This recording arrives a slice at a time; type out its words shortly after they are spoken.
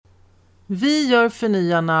Vi gör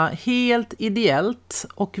Förnyarna helt ideellt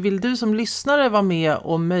och vill du som lyssnare vara med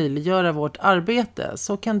och möjliggöra vårt arbete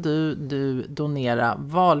så kan du donera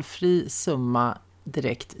valfri summa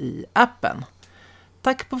direkt i appen.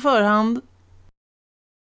 Tack på förhand!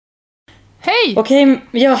 Hej! Okej,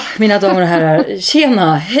 ja, mina damer och herrar.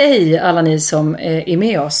 Tjena, hej alla ni som är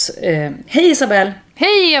med oss. Hej Isabelle!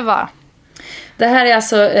 Hej Eva! Det här är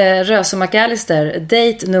alltså Röse McAllister,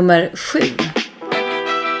 date nummer 7.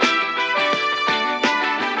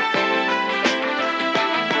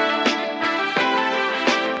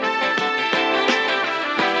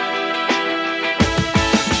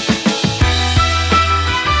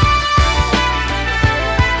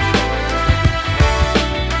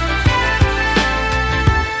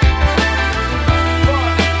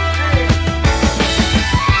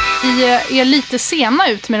 Vi är lite sena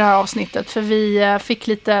ut med det här avsnittet för vi fick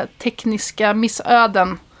lite tekniska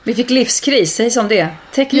missöden. Vi fick livskris, säg som det.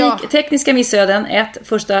 Tekniska missöden.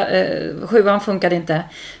 Första 7:an funkade inte.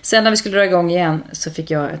 Sen när vi skulle dra igång igen så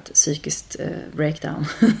fick jag ett psykiskt breakdown.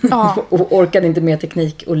 Ja. Och orkade inte med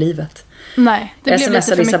teknik och livet. Nej, det blev lite för mycket.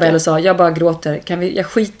 smsade Isabelle och sa, jag bara gråter.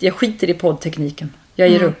 Jag skiter i poddtekniken. Jag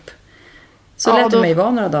ger upp. Så lät det mig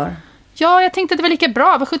vara några dagar. Ja, jag tänkte att det var lika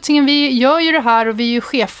bra. Vad skjutsingen, vi gör ju det här och vi är ju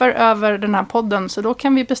chefer över den här podden. Så då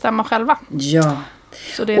kan vi bestämma själva. Ja,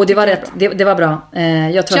 så och det var rätt. Det var bra.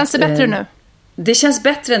 Jag tror känns det bättre nu? Det känns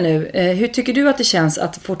bättre nu. Hur tycker du att det känns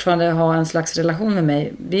att fortfarande ha en slags relation med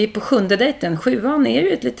mig? Vi är på 7:e dejten. 7:an är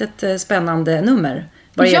ju ett litet spännande nummer.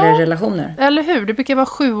 Vad gäller relationer. Eller hur? Det brukar vara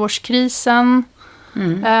 7-årskrisen.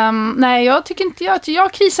 Nej, jag tycker inte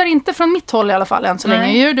jag krisar inte från mitt håll i alla fall än så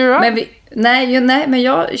länge. Gör du då? Men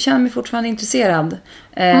jag känner mig fortfarande intresserad.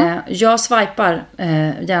 Jag swipar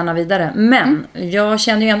gärna vidare. Men jag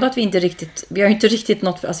känner ju ändå att vi har inte riktigt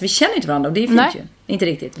något, alltså vi känner inte varandra och det är fint ju. Inte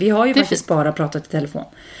riktigt. Vi har ju faktiskt bara pratat i telefon.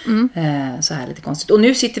 Så här lite konstigt. Och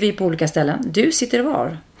nu sitter vi på olika ställen. Du sitter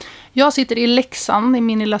var? Jag sitter i Leksand i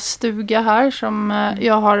min lilla stuga här som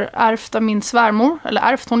jag har ärvt av min svärmor. Eller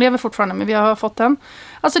ärvt, hon lever fortfarande men vi har fått den.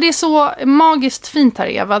 Alltså det är så magiskt fint här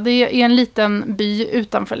Eva. Det är en liten by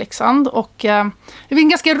utanför Leksand. Och det är en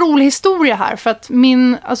ganska rolig historia här. För att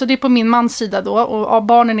det är på min mans sida då. Och av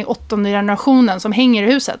barnen i 8:e generationen som hänger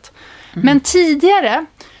i huset. Men tidigare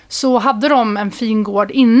så hade de en fin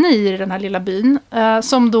gård inne i den här lilla byn.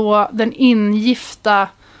 Som då den ingifta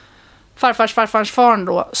farfars farn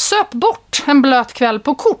då söp bort en blöt kväll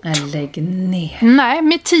på kort. Lägg ner. Nej,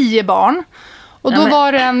 med 10 barn. Och då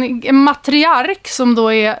var det en matriark som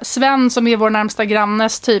då är Sven som är vår närmsta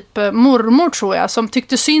grannes typ mormor tror jag. Som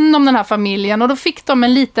tyckte synd om den här familjen. Och då fick de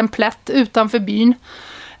en liten plätt utanför byn.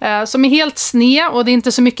 Som är helt sned och det är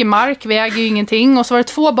inte så mycket mark, väger ju ingenting. Och så var det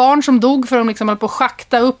 2 barn som dog för att de liksom höll på att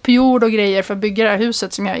schakta upp jord och grejer för att bygga det här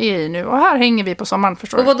huset som jag är i nu. Och här hänger vi på sommaren,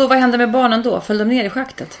 förstår du. Och vad hände med barnen då? Föll de ner i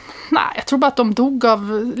schaktet? Nej, jag tror bara att de dog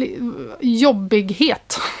av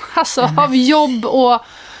jobbighet. Alltså av jobb och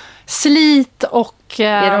slit och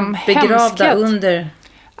är de begravda hemskhet under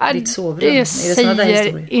ditt sovrum? Det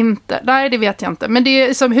säger inte. Nej, det vet jag inte. Men det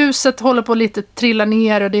är som huset håller på att lite trilla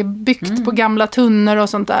ner och det är byggt på gamla tunnor och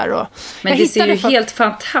sånt där. Och men det ser ju helt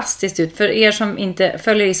fantastiskt ut. För er som inte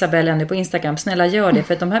följer Isabelle ännu på Instagram, snälla gör det.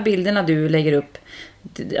 För att de här bilderna du lägger upp,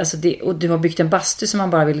 och du har byggt en bastu som man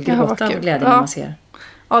bara vill gråta av glädje när man ser.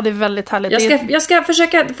 Ja, det är väldigt härligt. Jag ska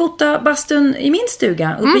försöka fota bastun i min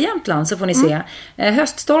stuga uppe i Jämtland så får ni se.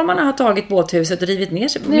 Höststormarna har tagit båthuset och rivit ner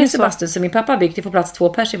sig bastun så min pappa har byggt. Det får plats 2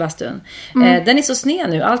 pers i bastun. Den är så sned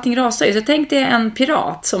nu, allting rasar ju. Så tänk dig en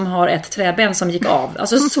pirat som har ett träben som gick av.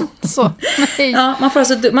 Alltså så. Ja,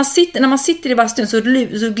 när man sitter i bastun så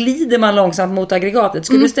glider man långsamt mot aggregatet.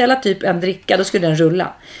 Skulle du ställa typ en dricka, då skulle den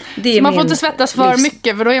rulla. Så man får inte svettas för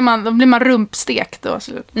mycket för då blir man rumpstekt.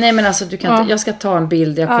 Nej, men alltså du kan inte, jag ska ta en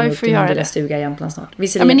bild. Jag kommer upp till min lilla stuga i Jämtland snart.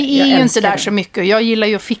 Ja, men ni är ju inte där så mycket. Jag gillar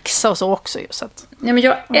ju att fixa och så också. Så att... Nej, men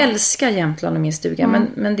jag älskar Jämtland och min stuga.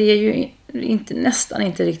 Men det är ju nästan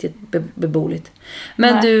inte riktigt beboeligt.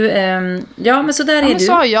 Men du, men så där är men du.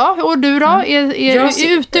 Sa jag. Och du då?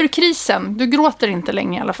 Är ute ur krisen? Du gråter inte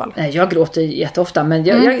länge i alla fall. Nej, jag gråter jätteofta. Men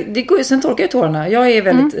sen torkar jag tårarna. Jag är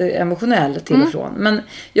väldigt emotionell till och från. Men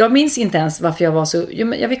jag minns inte ens varför jag var så...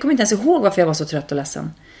 Jag kommer inte ens ihåg varför jag var så trött och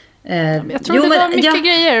ledsen. Jag tror det var mycket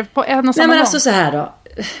grejer på en och samma gång. Alltså så här då.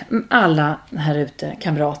 Alla här ute,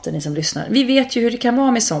 kamrater, ni som lyssnar. Vi vet ju hur det kan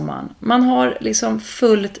vara med sommaren. Man har liksom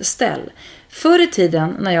fullt ställ. Förr i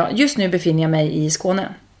tiden, just nu befinner jag mig i Skåne.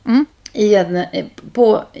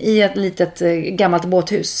 I ett litet gammalt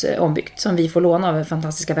båthus ombyggt som vi får låna av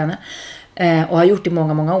fantastiska vänner. Och har gjort i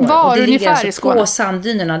många, många år. Var och det ungefär ligger i Skåne? på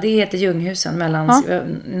Sanddynerna. Det heter Ljunghusen mellan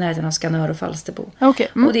närheten av Skanör och Falsterbo. Okay.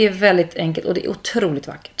 Och det är väldigt enkelt och det är otroligt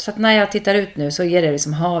vackert. Så att när jag tittar ut nu så är det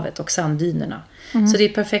liksom havet och Sanddynerna. Så det är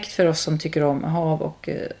perfekt för oss som tycker om hav och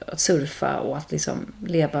att surfa och att liksom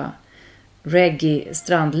leva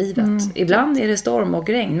reggae-strandlivet. Ibland är det storm och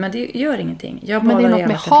regn, men det gör ingenting. Men det är något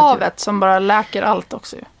med havet som bara läker allt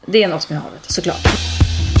också. Det är något med havet, såklart.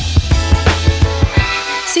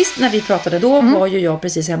 Sist när vi pratade då var ju jag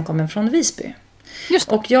precis hemkommen från Visby.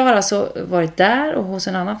 Just. Och jag har alltså varit där och hos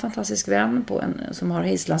en annan fantastisk vän som har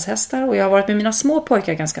islandshästar. Och jag har varit med mina små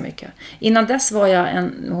pojkar ganska mycket. Innan dess var jag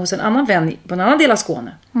hos en annan vän på en annan del av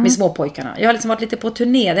Skåne med småpojkarna. Jag har liksom varit lite på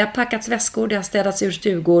turné. Det har packats väskor, det har städats ur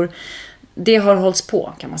stugor. Det har hållits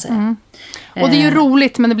på, kan man säga. Och det är ju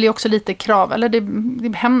roligt, men det blir också lite krav. Eller det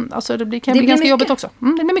blir kan bli ganska mycket. Jobbigt också.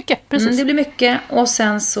 Det blir mycket, precis. Det blir mycket. Och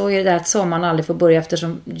sen så är det där att sommaren aldrig får börja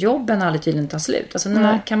eftersom jobben aldrig tydligen tar slut. Alltså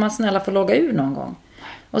när kan man snälla få logga ur någon gång?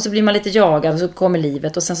 Och så blir man lite jagad och så kommer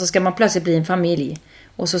livet. Och sen så ska man plötsligt bli en familj.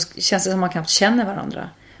 Och så känns det som man knappt känner varandra.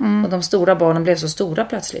 Och de stora barnen blev så stora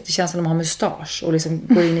plötsligt. Det känns som de har mustasch och liksom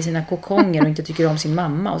går in i sina kokonger och inte tycker om sin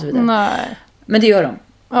mamma och så vidare. Nej. Men det gör de.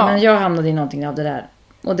 Ja. Men jag hamnade i någonting av det där.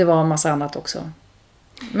 Och det var en massa annat också.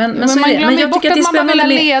 Men man glömmer ju bort att man vill ha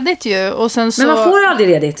ledigt ju. Och sen så... Men man får aldrig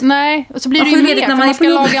ledigt. Nej, och så blir man det ju ledigt mer när man, man ska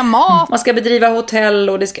laga mat. Man ska bedriva hotell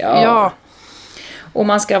och det ska... Ja. Och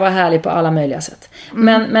man ska vara härlig på alla möjliga sätt.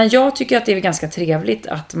 Men jag tycker att det är ganska trevligt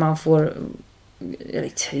att man får... Eller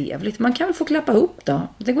trevligt, man kan väl få klappa ihop då.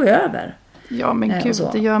 Det går ju över. Ja, men gud,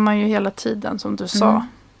 det gör man ju hela tiden som du sa.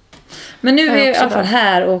 Men nu är vi i alla fall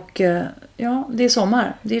här och ja, det är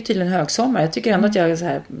sommar. Det är tydligen högsommar. Jag tycker ändå att jag så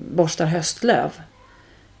här borstar höstlöv.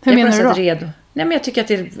 Hur menar du då? Nej, men jag tycker att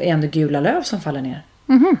det är ändå gula löv som faller ner.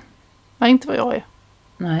 Ja, inte vad jag är.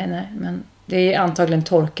 Nej, men det är antagligen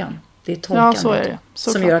torkan. Det är torkan så är det.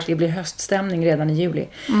 som gör att det blir höststämning redan i juli.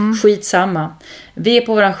 Skitsamma. Vi är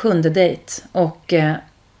på vår 7:e dejt och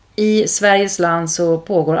i Sveriges land så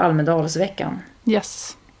pågår Almedalsveckan.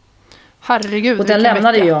 Yes. Herregud, och den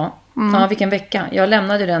lämnade vecka. jag. Ja, vilken vecka. Jag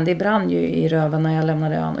lämnade den. Det brann ju i röven när jag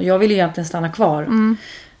lämnade ön. Och jag ville ju egentligen stanna kvar.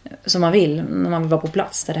 Som man vill. När man vill vara på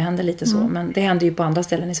plats. Där det händer lite så. Men det händer ju på andra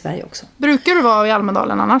ställen i Sverige också. Brukar du vara i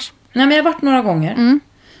Almedalen annars? Nej, men jag har varit några gånger.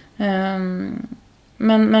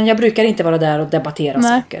 Men jag brukar inte vara där och debattera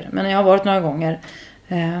saker. Men jag har varit några gånger.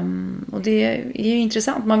 Och det är ju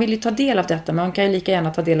intressant. Man vill ju ta del av detta. Men man kan ju lika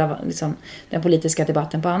gärna ta del av liksom, den politiska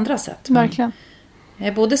debatten på andra sätt. Verkligen. Jag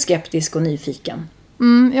är både skeptisk och nyfiken.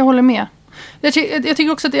 Jag håller med. Jag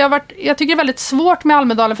tycker också att jag tycker det är väldigt svårt med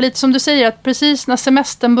Almedalen. För lite som du säger, att precis när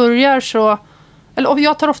semestern börjar så... Eller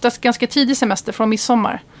jag tar oftast ganska tidig semester från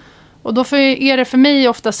midsommar. Och då är det för mig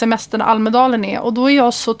ofta semestern när Almedalen är. Och då är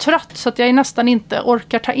jag så trött så att jag nästan inte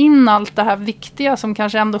orkar ta in allt det här viktiga som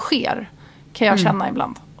kanske ändå sker. Kan jag känna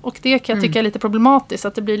ibland. Och det kan jag tycka är lite problematiskt.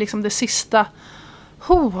 Att det blir liksom det sista...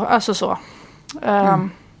 alltså så.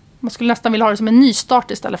 Man skulle nästan vilja ha det som en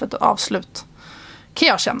nystart istället för ett avslut. Kan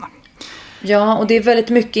jag känna. Ja, och det är väldigt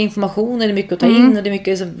mycket information. Det är mycket att ta in. Och det är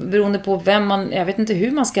mycket så, beroende på vem man... Jag vet inte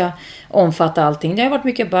hur man ska omfatta allting. Det har varit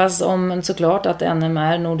mycket buzz om såklart att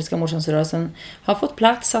NMR, Nordiska motståndsrörelsen, har fått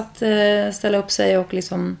plats att ställa upp sig och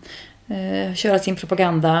liksom köra sin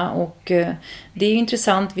propaganda. Och det är ju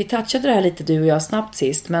intressant. Vi touchade det här lite du och jag snabbt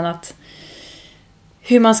sist. Men att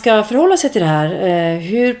hur man ska förhålla sig till det här.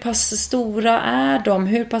 Hur pass stora är de?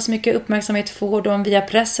 Hur pass mycket uppmärksamhet får de via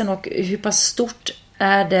pressen? Och hur pass stort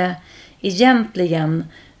är det egentligen?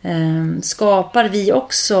 Skapar vi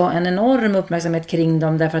också en enorm uppmärksamhet kring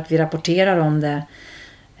dem därför att vi rapporterar om det?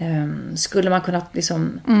 Skulle man kunna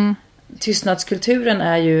liksom... Tystnadskulturen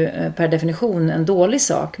är ju per definition en dålig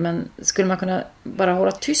sak. Men skulle man kunna bara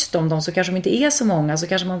hålla tyst om dem så kanske de inte är så många. Så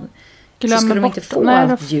kanske man... Så skulle de inte få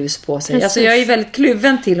allt ljus på sig. Alltså jag är väldigt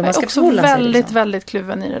kluven till om man ska förhålla sig. Jag är också väldigt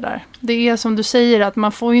kluven i det där. Det är som du säger att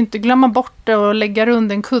man får ju inte glömma bort det och lägga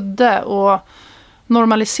runt en kudde och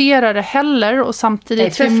normalisera det heller. Och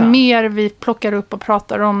samtidigt ju mer vi plockar upp och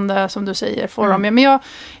pratar om det som du säger får de. Men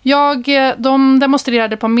de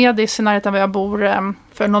demonstrerade på Medis i närheten där jag bor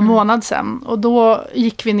för någon månad sedan. Och då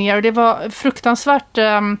gick vi ner och det var fruktansvärt...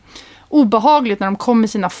 obehagligt när de kom med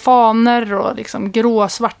sina faner och liksom grå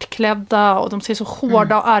svartklädda och de ser så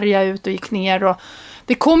hårda och arga ut och gick ner och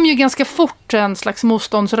det kom ju ganska fort en slags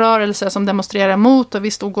motståndsrörelse som demonstrerade emot och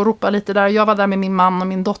vi stod och ropade lite där. Jag var där med min man och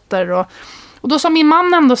min dotter och då sa min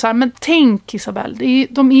man ändå så här, men tänk Isabel,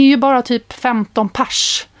 de är ju bara typ 15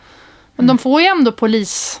 pers. Men de får ju ändå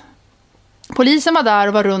Polisen var där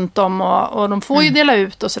och var runt om och de får ju dela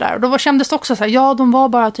ut och sådär. Och då kändes det också så här, ja de var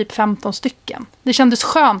bara typ 15 stycken. Det kändes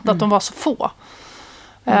skönt att de var så få.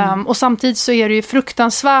 Och samtidigt så är det ju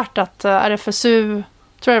fruktansvärt att RFSU,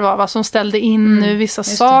 tror jag det var, som ställde in nu vissa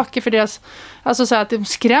saker för deras... Alltså så här, att de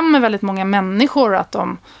skrämmer väldigt många människor att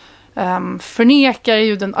de förnekar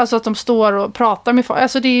juden, alltså att de står och pratar med folk.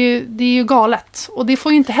 Alltså det är ju galet. Och det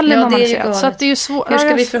får ju inte heller normaliseras. Så att det är ju svårt. Hur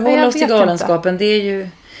ska vi förhålla oss till galenskapen?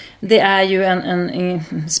 Det är ju en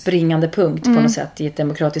springande punkt på något sätt i ett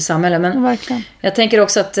demokratiskt samhälle. Men verkligen. Jag tänker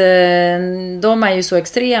också att de är ju så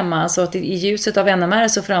extrema. Så att i ljuset av NMR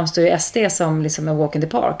så framstår ju SD som liksom en walk in the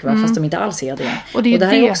park. Fast de inte alls är det. Och det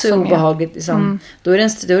här är också obehagligt. Liksom, då är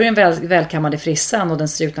det den välkammade frissan och den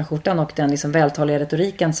strukna skjortan och den liksom vältaliga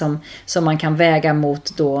retoriken som man kan väga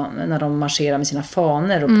mot då när de marscherar med sina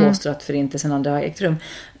faner och påstår att förintelsen aldrig har ägt rum.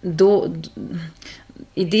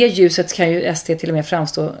 I det ljuset kan ju SD till och med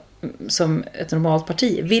framstå som ett normalt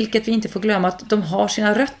parti. Vilket vi inte får glömma att de har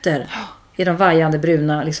sina rötter i de vajande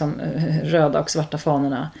bruna, liksom, röda och svarta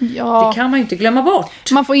fanorna. Ja. Det kan man ju inte glömma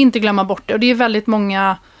bort. Man får inte glömma bort det. Och det är väldigt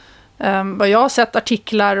många, vad jag har sett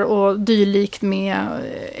artiklar och dylikt med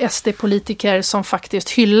SD-politiker som faktiskt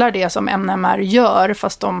hyllar det som NMR gör.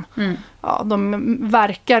 Fast de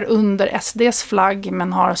verkar under SDs flagg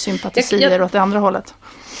men har sympatisier åt det andra hållet.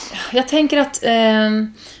 Jag tänker att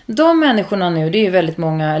de människorna nu, det är ju väldigt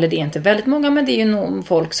många, eller det är inte väldigt många, men det är ju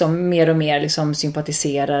folk som mer och mer liksom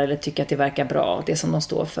sympatiserar eller tycker att det verkar bra, det som de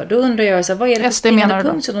står för. Då undrar jag så här, vad är det för springande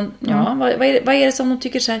punkt som vad är det som de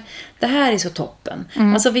tycker så här, det här är så toppen.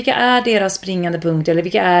 Alltså vilka är deras springande punkter eller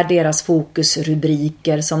vilka är deras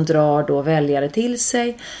fokusrubriker som drar då väljare till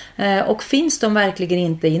sig? Och finns de verkligen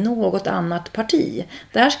inte i något annat parti?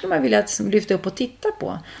 Det här skulle man vilja lyfta upp och titta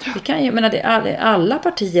på. Det kan ju, alla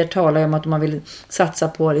partier talar ju om att man vill satsa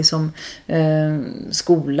på liksom,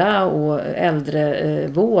 skola och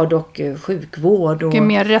äldrevård och sjukvård. Och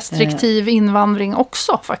mer restriktiv invandring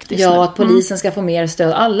också faktiskt. Ja, att polisen ska få mer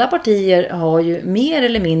stöd. Alla partier har ju mer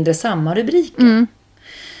eller mindre samma rubriker.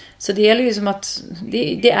 Så det gäller ju som att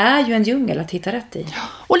det är ju en djungel att hitta rätt i.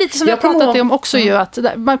 Och lite som jag pratat om också ju att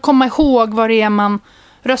man kommer ihåg vad det är man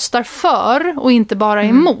röstar för och inte bara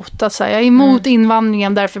emot. Att säga emot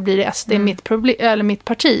invandringen, därför blir det SD mitt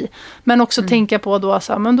parti. Men också tänka på då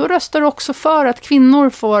så här, men då röstar du också för att kvinnor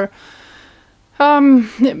får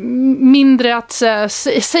mindre att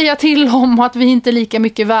säga till om, att vi inte är lika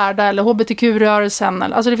mycket värda, eller hbtq-rörelsen.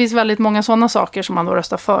 Alltså det finns väldigt många sådana saker som man då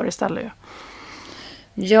röstar för istället.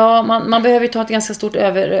 Ja, man behöver ju ta ett ganska stort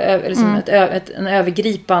ett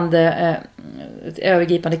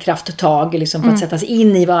övergripande krafttag liksom, för att sätta sig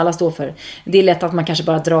in i vad alla står för. Det är lätt att man kanske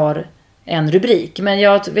bara drar en rubrik. Men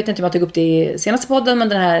jag vet inte om jag tog upp det i senaste podden, men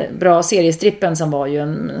den här bra seriestrippen som var ju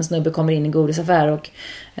en snubbe kommer in i en godisaffär och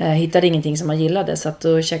hittade ingenting som man gillade, så att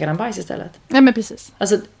då käkade han bajs istället. Ja, men precis.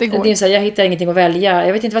 Alltså, det är så här, jag hittar ingenting att välja.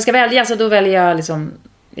 Jag vet inte vad jag ska välja, så då väljer jag liksom,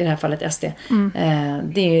 i det här fallet SD.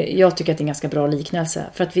 Jag tycker att det är en ganska bra liknelse.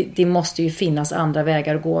 För att det måste ju finnas andra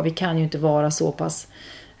vägar att gå. Vi kan ju inte vara så pass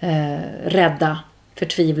rädda,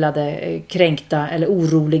 förtvivlade, kränkta eller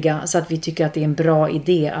oroliga så att vi tycker att det är en bra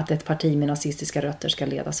idé att ett parti med nazistiska rötter ska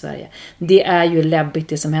leda Sverige. Det är ju läbbigt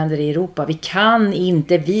det som händer i Europa. Vi kan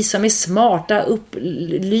inte, vi som är smarta,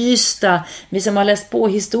 upplysta, vi som har läst på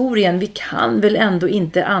historien, vi kan väl ändå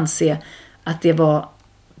inte anse att det var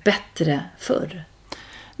bättre förr.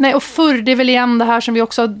 Nej, och förr, det är väl igen det här som vi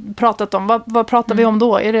också har pratat om. Vad pratar vi om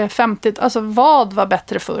då? Är det 50? Alltså vad var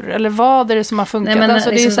bättre förr? Eller vad är det som har funkat? Nej, men alltså,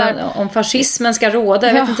 liksom, det är så här... om fascismen ska råda,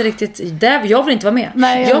 jag vet inte riktigt. Jag vill inte vara med.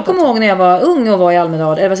 Nej, jag kommer ihåg när jag var ung och var i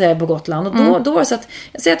Almedal, eller vad säger jag, på Gotland. Och då var det så att,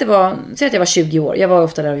 säg att jag var 20 år. Jag var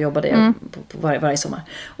ofta där och jobbade på varje sommar.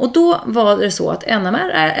 Och då var det så att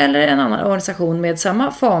NMR eller en annan organisation med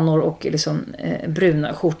samma fanor och liksom,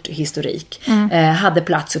 bruna skjorthistorik hade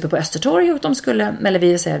plats uppe på Östertorg, och de skulle, eller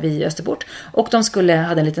vi i Österport, och de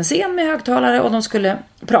hade en liten scen med högtalare och de skulle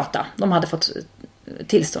prata. De hade fått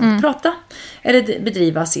tillstånd att prata eller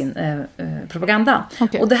bedriva sin propaganda.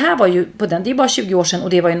 Okay. Och det här var ju det är bara 20 år sedan, och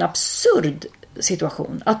det var en absurd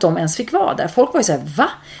situation att de ens fick vara där. Folk var ju så här, va?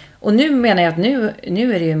 Och nu menar jag att nu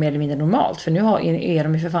är det ju mer eller mindre normalt, för nu är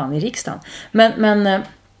de ju för fan i riksdagen. Men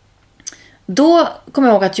då kommer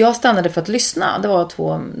jag ihåg att jag stannade för att lyssna. Det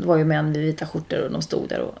var ju män med vita skjortor och de stod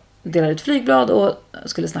där och delade ut flygblad och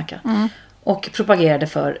skulle snacka. Och propagerade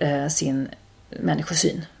för sin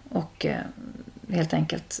människosyn. Och helt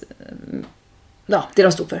enkelt det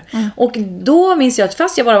de stod för. Och då minns jag att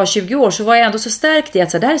fast jag bara var 20 år så var jag ändå så stärkt i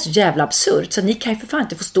att det här är så jävla absurt. Så ni kan ju för fan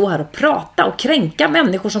inte få stå här och prata och kränka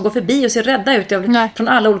människor som går förbi och ser rädda ut från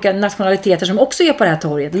alla olika nationaliteter som också är på det här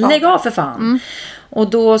torget. Lägg av för fan. Och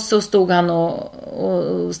då så stod han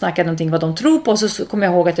och snackade någonting vad de tror på. Och så kom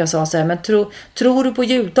jag ihåg att jag sa så här, men tror du på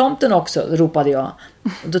jultomten också? Ropade jag.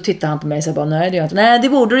 Och då tittade han på mig och sa bara, nej det gör jag inte. Nej, det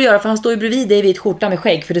borde du göra, för han står ju bredvid dig i vit skjorta med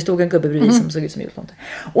skägg. För det stod en gubbe bredvid som såg ut som jultomten.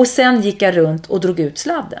 Och sen gick jag runt och drog ut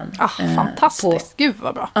sladden. Fantastiskt, gud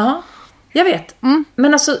vad bra. Ja, jag vet.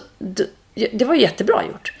 Men alltså, det var jättebra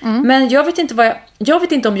gjort. Men jag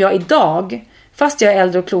vet inte om jag idag, fast jag är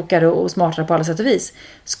äldre och klokare och smartare på alla sätt och vis,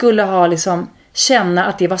 skulle ha liksom känna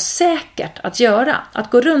att det var säkert att göra.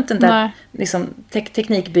 Att gå runt den där liksom,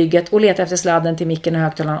 teknikbygget och leta efter sladden till micken och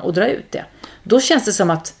högtalarna och dra ut det. Då känns det som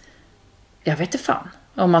att, jag vet inte fan,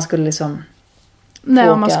 om man skulle liksom... Nej,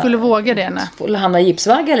 om man skulle våga det. Nej. Hamna i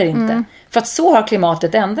gipsvagg eller inte. För att så har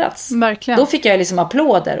klimatet ändrats. Verkligen. Då fick jag liksom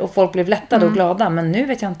applåder och folk blev lättade och glada. Men nu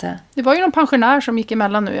vet jag inte. Det var ju någon pensionär som gick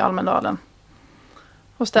emellan nu i Almedalen.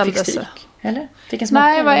 Och ställde sig. sig. Eller? Fick en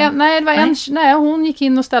smaka? Nej, hon gick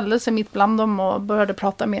in och ställde sig mitt bland dem och började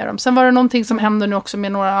prata med dem. Sen var det någonting som hände nu också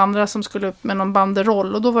med några andra som skulle upp med någon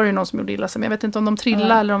banderoll. Och då var det ju någon som gjorde illa sig. Men jag vet inte om de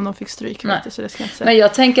trillade eller om de fick stryk. Så det ska jag inte säga. Men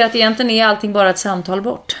jag tänker att egentligen är allting bara ett samtal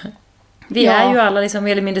bort. Vi är ju alla liksom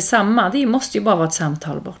mer eller mindre samma. Det måste ju bara vara ett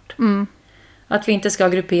samtal bort. Att vi inte ska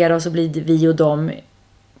gruppera oss och bli vi och dem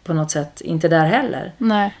på något sätt. Inte där heller.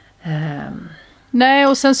 Nej. Nej,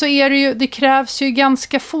 och sen så är det ju, det krävs ju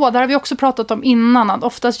ganska få. Det har vi också pratat om innan. Att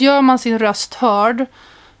oftast gör man sin röst hörd.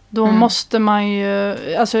 Då måste man ju,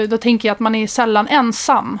 alltså då tänker jag att man är sällan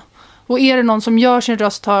ensam. Och är det någon som gör sin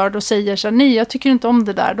röst hörd och säger så här, nej jag tycker inte om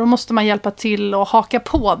det där. Då måste man hjälpa till och haka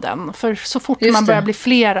på den. För så fort man börjar bli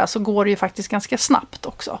flera så går det ju faktiskt ganska snabbt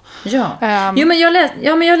också. Ja, men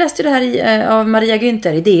jag läste det här av Maria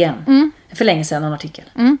Günther i DN. För länge sedan en artikel.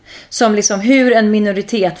 Som liksom hur en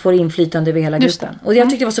minoritet får inflytande över hela gruppen. Och jag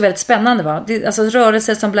tyckte det var så väldigt spännande. Va? Alltså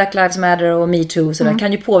rörelser som Black Lives Matter och Me Too så där,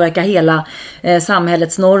 kan ju påverka hela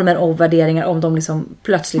samhällets normer och värderingar om de liksom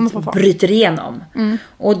plötsligt bryter igenom.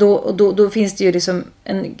 Och då finns det ju liksom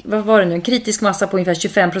en kritisk massa på ungefär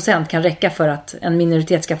 25% kan räcka för att en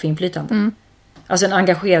minoritet ska få inflytande. Alltså en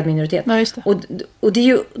engagerad minoritet. Ja, just det. Och det, är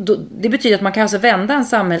ju, det betyder att man kan alltså vända en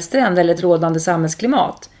samhällstrend eller ett rådande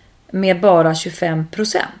samhällsklimat med bara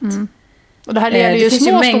 25%. Och det här gäller ju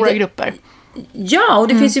små stora grupper. Ja, och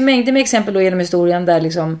det finns ju mängder med exempel då genom historien där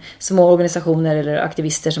liksom små organisationer eller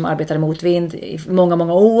aktivister som arbetar emot vind i många,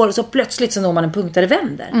 många år, så plötsligt så når man en punkt där det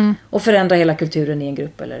vänder och förändrar hela kulturen i en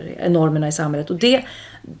grupp eller normerna i samhället. Och det,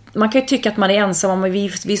 man kan ju tycka att man är ensam, men vi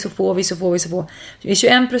är så få. Vi är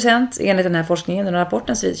 21% enligt den här forskningen och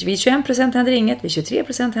rapporten, så vid 21% händer inget, vid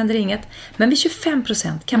 23% händer inget, men vid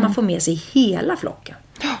 25% kan man få med sig hela flocken.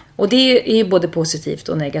 Och det är ju både positivt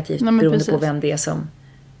och negativt beroende på vem det är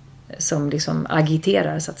som liksom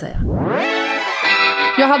agiterar så att säga.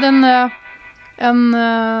 Jag hade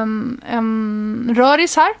en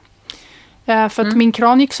röris här för att min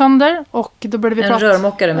kran gick sönder och då började vi prata. En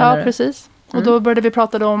rörmokare menar du? Ja, precis. Och då började vi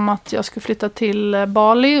prata om att jag skulle flytta till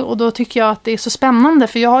Bali och då tycker jag att det är så spännande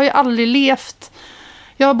för jag har ju aldrig levt.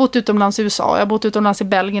 Jag har bott utomlands i USA, jag har bott utomlands i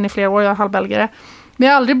Belgien i flera år, jag är halvbelgare. Men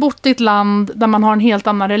jag har aldrig bott i ett land där man har en helt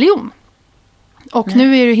annan religion. Och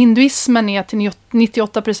nu är det hinduismen ner till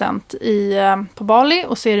 98% på Bali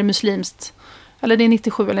och så är det muslimskt. Eller det är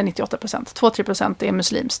 97 eller 98%. 2-3% är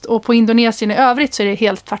muslimskt. Och på Indonesien i övrigt så är det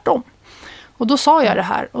helt tvärtom. Och då sa jag det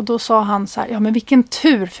här. Och då sa han så här, ja men vilken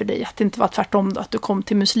tur för dig att det inte var tvärtom då. Att du kom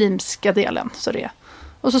till muslimska delen. Så det.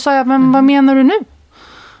 Och så sa jag, men vad menar du nu?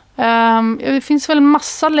 Det finns väl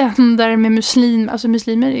massa länder med muslimer. Alltså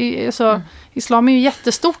islam är ju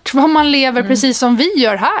jättestort. Vad man lever precis som vi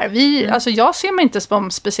gör här. Alltså jag ser mig inte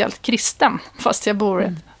som speciellt kristen. Fast jag bor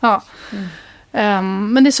i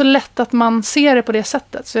men det är så lätt att man ser det på det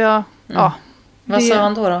sättet. Så vad sa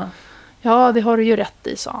han då? Ja, det har du ju rätt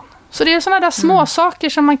i, sa han. Så det är sådana där små saker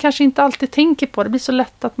som man kanske inte alltid tänker på. Det blir så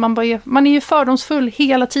lätt att man är ju fördomsfull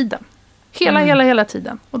hela tiden. Hela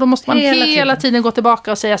tiden. Och då måste man hela tiden gå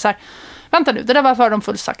tillbaka och säga så här, vänta nu, det där var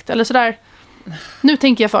fördomsfullt sagt. Eller sådär, nu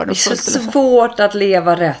tänker jag fördomsfullt. Det är så svårt att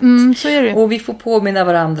leva rätt. Så är det. Och vi får påminna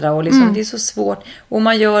varandra. Och liksom, det är så svårt. Och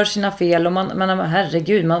man gör sina fel. Och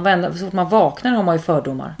herregud, så fort man vaknar har man ju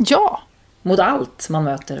fördomar. Ja. Mot allt man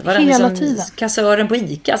möter. Hela tiden. Kassören på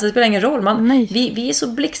ICA. Alltså det spelar ingen roll. Vi är så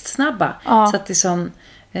blixtsnabba. Ja. Så att det är som...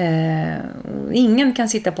 ingen kan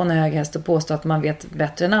sitta på en hög häst och påstå att man vet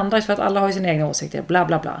bättre än andra, för att alla har ju sina egna åsikter, bla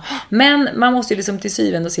bla bla. Men man måste ju liksom till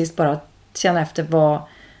syvende och sist bara känna efter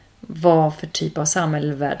vad för typ av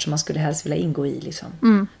samhällsvärld som man skulle helst vilja ingå i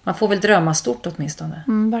liksom. Man får väl drömma stort åtminstone.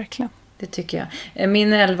 Verkligen. Det tycker jag.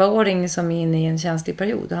 Min 11-åring som är inne i en känslig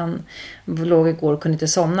period, han låg igår och kunde inte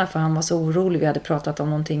somna för han var så orolig. Vi hade pratat om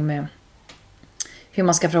någonting med hur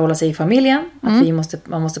man ska förhålla sig i familjen. Att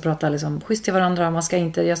man måste prata liksom schysst till varandra. Man ska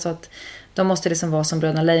inte, jag sa att de måste liksom vara som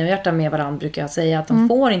bröderna Lejonhjärta med varandra, brukar jag säga. Att de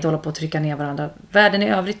får inte hålla på att trycka ner varandra. Världen i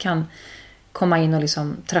övrigt kan komma in och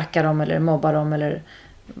liksom tracka dem eller mobba dem eller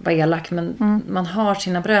vara elak. Men man har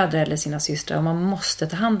sina bröder eller sina systrar och man måste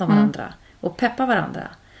ta hand om varandra och peppa varandra.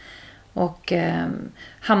 Och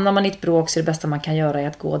hamnar man i ett bråk så är det bästa man kan göra är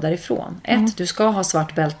att gå därifrån. Du ska ha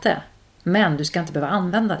svart bälte. Men du ska inte behöva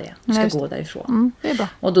använda det. Du ska gå därifrån. Det är bra.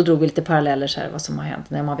 Och då drog vi lite paralleller så här, vad som har hänt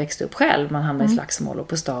när man växte upp själv. Man hamnar i slagsmål och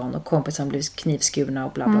på stan och kompisar blir knivskurna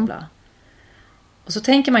och bla bla bla. Och så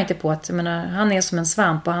tänker man inte på att han är som en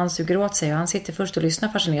svamp och han suger åt sig. Och han sitter först och lyssnar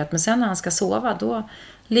fascinerat. Men sen när han ska sova då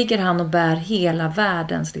ligger han och bär hela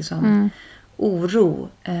världens liksom, oro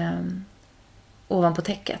ovanpå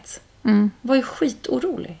täcket. Var ju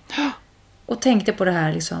skitorolig. Och tänkte på det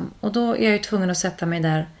här liksom. Och då är jag ju tvungen att sätta mig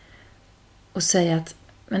där och säga att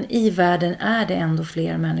men i världen är det ändå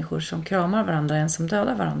fler människor som kramar varandra än som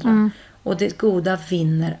dödar varandra. Och det goda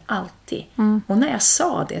vinner alltid. Och när jag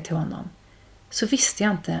sa det till honom så visste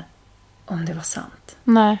jag inte om det var sant.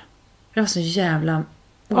 Nej. Det var så jävla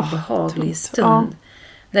obehaglig stund.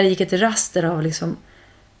 Där det gick ett raster av liksom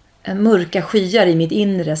en mörka skyar i mitt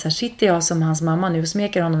inre. Så här sitter jag som hans mamma nu och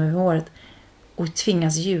smeker honom över håret och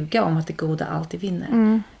tvingas ljuga om att det goda alltid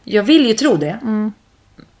vinner. Jag vill ju tro det.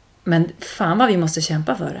 Men fan vad vi måste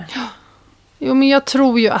kämpa för det. Jo, men jag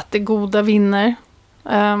tror ju att det goda vinner.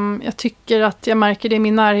 Jag tycker att jag märker det i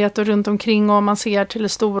min närhet och runt omkring och man ser till det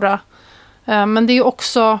stora. Men det är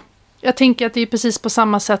också, jag tänker att det är precis på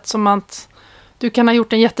samma sätt som att du kan ha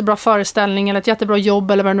gjort en jättebra föreställning eller ett jättebra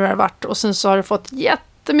jobb eller vad det nu har varit. Och sen så har du fått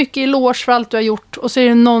jättemycket eloge för allt du har gjort. Och så är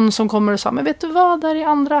det någon som kommer och säger, men vet du vad, där i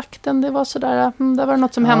andra akten, det var sådär, där var det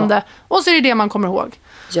något som hände. Och så är det det man kommer ihåg.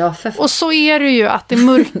 Ja, och så är det ju att det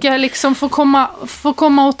mörka liksom får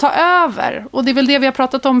komma och ta över. Och det är väl det vi har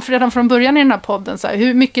pratat om redan från början i den här podden. Så här,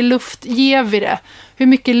 hur mycket luft ger vi det? Hur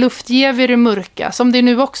mycket luft ger vi det mörka? Som det är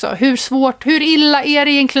nu också. Hur illa är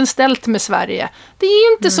det egentligen ställt med Sverige? Det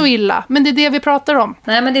är inte så illa, men det är det vi pratar om.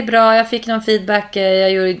 Nej, men det är bra. Jag fick någon feedback.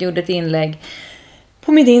 Jag gjorde ett inlägg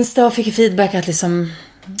på min Insta och fick feedback att liksom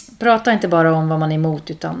prata inte bara om vad man är emot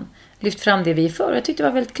utan lyft fram det vi är för. Jag tyckte det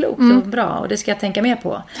var väldigt klokt och bra. Och det ska jag tänka mer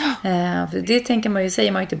på. Det tänker man ju,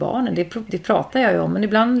 säger man ju till barnen. Det pratar jag ju om. Men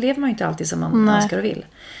ibland lever man ju inte alltid som man önskar och vill.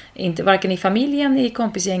 Inte, varken i familjen, i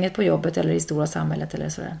kompisgänget på jobbet eller i stora samhället eller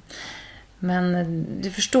sådär. Men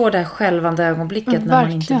du förstår det här självande ögonblicket när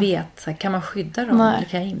man inte vet. Så här, kan man skydda dem eller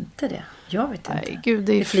kan jag inte det? Jag vet inte. Nej, gud,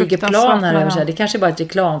 det flyger plan här över sig. Det kanske bara är ett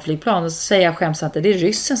reklamflygplan. Och så säger jag skämsamt att det är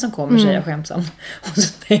ryssen som kommer, säger jag skämsamt. Och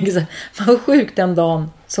så tänker jag så här, vad sjukt den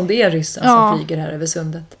dagen som det är ryssen som flyger här över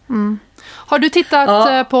sundet. Har du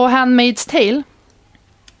tittat på Handmaid's Tale?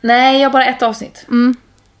 Nej, jag har bara ett avsnitt.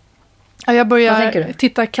 Ja, jag börjar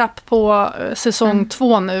titta kapp på säsong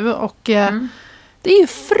 2 nu. Och det är ju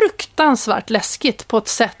fruktansvärt läskigt på ett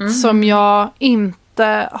sätt som jag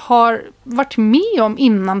inte har varit med om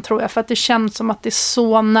innan, tror jag. För att det känns som att det är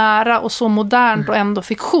så nära och så modernt och ändå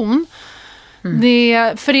fiktion.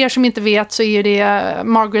 Det, för er som inte vet så är det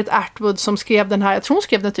Margaret Atwood som skrev den här. Jag tror hon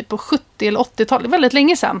skrev den typ på 70- eller 80-talet, väldigt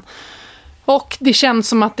länge sedan. Och det känns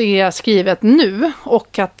som att det är skrivet nu.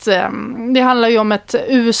 Och att det handlar ju om ett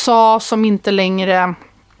USA som inte längre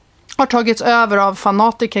har tagits över av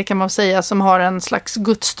fanatiker, kan man säga, som har en slags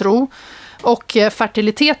gudstro. Och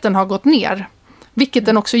fertiliteten har gått ner. Vilket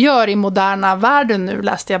den också gör i moderna världen nu,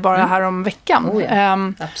 läste jag bara här om veckan.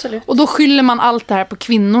 Absolut. Och då skyller man allt det här på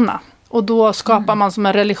kvinnorna. Och då skapar man som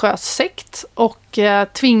en religiös sekt och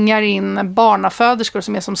tvingar in barnaföderskor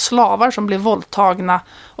som är som slavar som blir våldtagna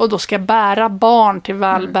och då ska bära barn till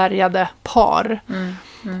välbärgade par.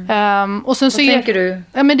 Och sen så tänker du?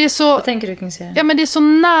 Ja, men det är så, vad tänker du kring serien? Ja, men det är så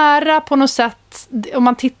nära på något sätt. Om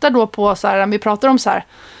man tittar då på så här, vi pratar om så här,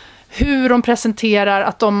 hur de presenterar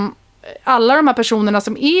att alla de här personerna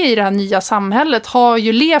som är i det här nya samhället har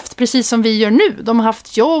ju levt precis som vi gör nu. De har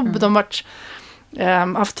haft jobb, de har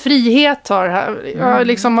haft frihet, har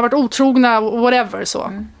liksom varit otrogna, whatever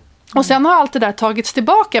så. Och sen har allt det där tagits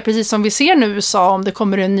tillbaka, precis som vi ser nu i USA, om det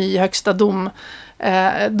kommer en ny högsta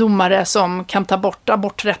domare som kan ta bort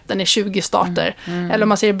aborträtten i 20 stater. Eller om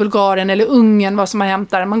man ser i Bulgarien eller Ungern, vad som har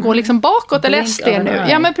hänt där. Man går liksom bakåt, eller SD nu.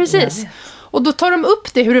 Ja, men precis. Och då tar de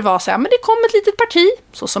upp det, hur det var så här, men det kom ett litet parti,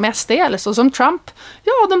 så som SD eller så som Trump.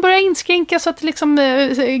 Ja, de börjar inskränka så att liksom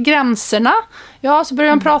gränserna. Ja, så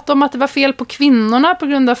började de prata om att det var fel på kvinnorna på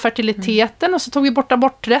grund av fertiliteten. Och så tog vi bort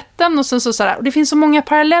aborträtten. Och sen så här. Och det finns så många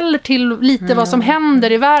paralleller till lite vad som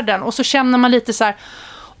händer i världen. Och så känner man lite så här,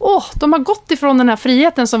 de har gått ifrån den här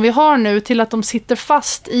friheten som vi har nu till att de sitter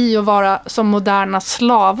fast i att vara som moderna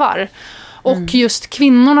slavar. Och just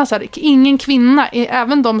kvinnorna, så här, ingen kvinna,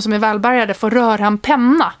 även de som är välbärgade, får röra en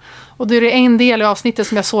penna. Och då är det en del i avsnittet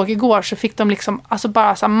som jag såg igår, så fick de liksom, alltså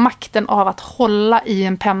bara så här, makten av att hålla i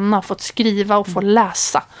en penna, fått skriva och få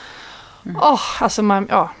läsa. Alltså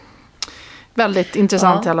väldigt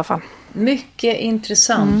intressant i alla fall. Mycket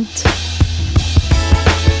intressant.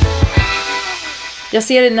 Jag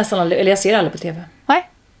ser det nästan aldrig, eller jag ser aldrig på tv. Nej.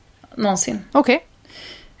 Någonsin. Okej.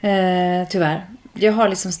 Tyvärr. Jag har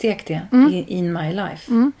liksom stekt det in my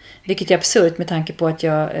life. Vilket är absurt med tanke på att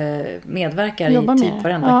jag medverkar Jobbar i med typ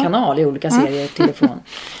varenda kanal i olika serier till och från.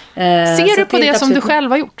 Ser du på det som du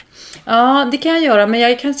själv har gjort? Ja, det kan jag göra. Men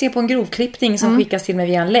jag kan se på en grovklippning som skickas till mig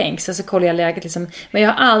via en länk. Så kollar jag läget liksom. Men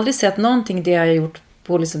jag har aldrig sett någonting det jag har gjort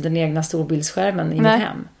på liksom den egna storbildsskärmen i mitt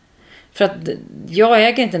hem. För att jag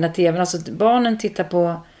äger inte den här tvn. Alltså barnen tittar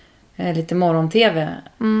på lite morgon-tv.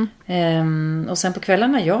 Och sen på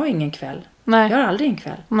kvällarna, jag har ingen kväll. Nej. Jag har aldrig en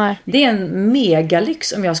kväll. Nej. Det är en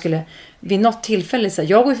megalyx om jag skulle vid något tillfälle så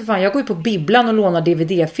jag går ju på bibblan och lånar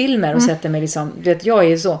DVD-filmer och sätter mig liksom, jag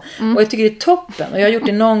är så. Och jag tycker det är toppen. Och jag har gjort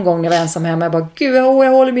det någon gång när jag var ensam hemma. Jag bara, gud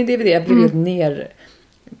jag håller min DVD. Jag blev helt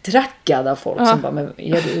nertrackad av folk som bara, men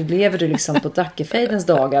lever du liksom på Dackefejdens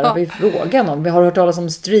dagar? Och vi frågar någon, vi har hört talas om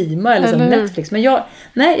streama eller Netflix. Men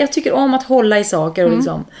jag tycker om att hålla i saker och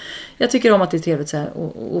liksom, jag tycker om att det är trevligt så här,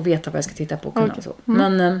 och veta vad jag ska titta på. Så.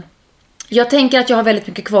 Men jag tänker att jag har väldigt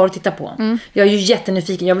mycket kvar att titta på. Jag är ju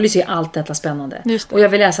jättenyfiken. Jag vill ju se allt detta spännande. Och jag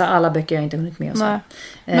vill läsa alla böcker jag inte hunnit med. Och så.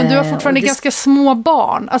 Men du har fortfarande ganska små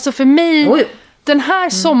barn. Alltså för mig, den här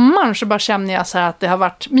sommaren så bara känner jag så här att det har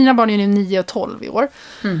varit... Mina barn är nu 9 och 12 i år.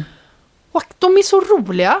 Och de är så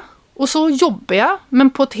roliga och så jobbiga, men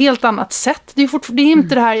på ett helt annat sätt. Det är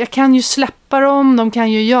inte det här, jag kan ju släppa dem, de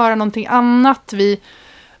kan ju göra någonting annat.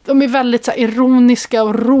 De är väldigt så här, ironiska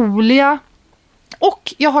och roliga.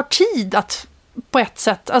 Och jag har tid att på ett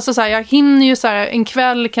sätt, alltså så här, jag hinner ju så här, en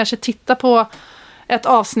kväll kanske titta på ett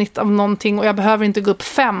avsnitt av någonting och jag behöver inte gå upp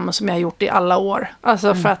 5 som jag har gjort i alla år.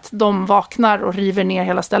 Alltså för att de vaknar och river ner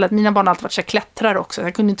hela stället. Mina barn har alltid varit så klättrare också.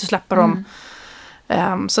 Jag kunde inte släppa dem.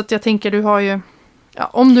 Så att jag tänker, du har ju,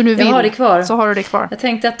 om du nu vill, har det kvar. Så har du det kvar. Jag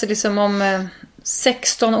tänkte att liksom om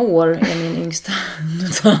 16 år är min yngsta. Nu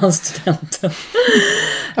tar han studenten.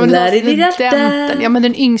 Ja, men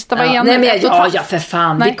den yngsta var en. Nej, men ja, för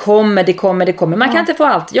fan. Nej. Det kommer. Man kan inte få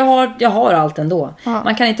allt. Jag har allt ändå.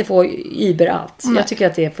 Man kan inte få iber allt. Jag tycker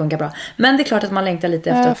att det funkar bra. Men det är klart att man längtar lite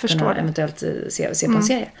efter att kunna eventuellt se på en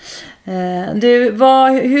serie.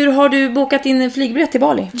 Hur har du bokat in flygbiljett till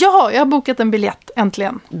Bali? Ja, jag har bokat en biljett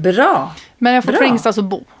äntligen. Bra. Men jag får ingenstans att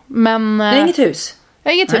bo. Men, det är inget hus?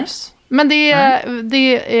 Inget hus. Men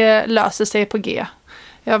det löser sig på G.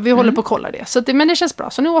 Ja, vi håller på att kolla det. Så men det känns bra.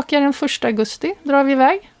 Så nu åker jag den 1 augusti. Drar vi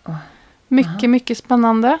iväg. Mycket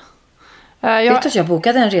spännande. Vet du att jag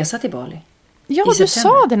bokade en resa till Bali? Ja, du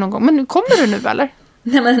sa det någon gång. Men kommer du nu eller?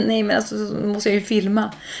 Nej, men alltså måste jag ju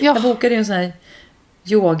filma. Ja. Jag bokade ju en sån här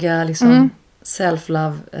yoga, liksom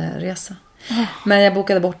self-love-resa. Men jag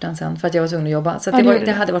bokade bort den sen för att jag var tvungen att jobba. Så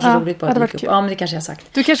det hade varit så roligt bara att dyka upp. Ja, men det kanske jag har sagt.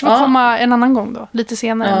 Du kanske får komma en annan gång då, lite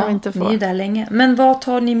senare. Om inte får. Ni är ju där länge. Men vad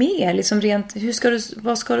tar ni med er? Liksom rent,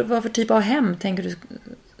 vad för typ av hem tänker du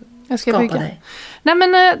skapa dig? Nej,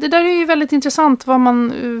 men det där är ju väldigt intressant vad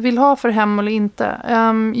man vill ha för hem eller inte.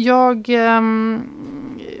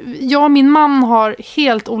 Jag och min man har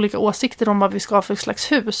helt olika åsikter om vad vi ska ha för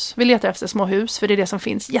slags hus. Vi letar efter små hus, för det är det som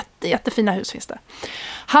finns. Jättefina hus finns det.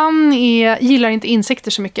 Han gillar inte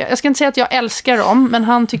insekter så mycket. Jag ska inte säga att jag älskar dem, men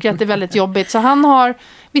han tycker att det är väldigt jobbigt. Så han har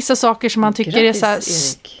vissa saker som han tycker är så här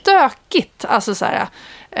stökigt. Alltså så här,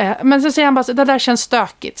 men så säger han bara att det där känns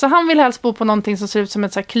stökigt. Så han vill helst bo på någonting som ser ut som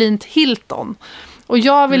ett så här cleant Hilton. Och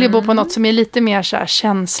jag vill ju bo på något som är lite mer så här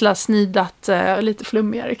känsla, snidat, lite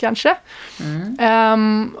flummigare kanske.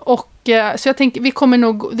 Så jag tänker,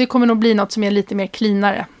 det kommer nog bli något som är lite mer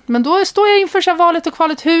cleanare. Men då står jag inför så här valet och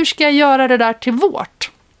kvalet. Hur ska jag göra det där till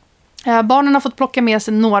vårt? Barnen har fått plocka med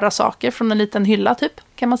sig några saker från en liten hylla typ,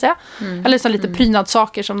 kan man säga. Eller så lite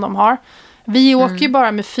prydnadssaker som de har. Vi åker ju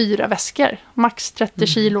bara med 4 väskor. Max 30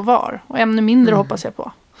 kilo var. Och ännu mindre hoppas jag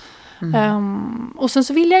på. Och sen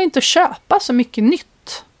så vill jag inte köpa så mycket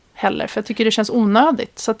nytt heller. För jag tycker det känns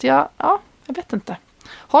onödigt. Så att jag vet inte.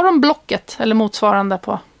 Har de Blocket eller motsvarande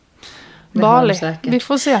på Bali? Vi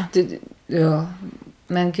får se.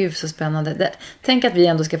 Men gud så spännande. Tänk att vi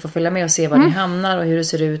ändå ska få följa med och se var ni hamnar och hur det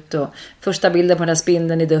ser ut. Och första bilden på den där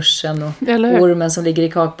spindeln i duschen. Och ormen som ligger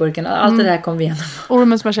i kakburken. Allt det där kommer vi igenom.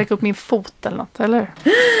 Ormen som har käkat upp min fot eller något, eller?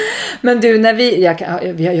 Men du, när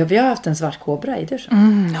vi har haft en svart kobra i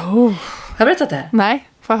duschen. Har jag berättat det här? Nej,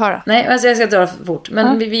 får jag höra. Nej, alltså jag ska dra fort.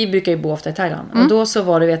 Men vi brukar ju bo ofta i Thailand. Och då så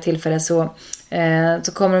var det vid ett tillfälle så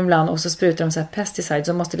Så kommer de ibland och så sprutar de så här pesticides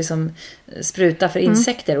som måste liksom spruta för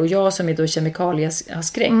insekter. Och jag som är då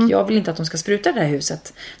kemikalieskräck, jag vill inte att de ska spruta det här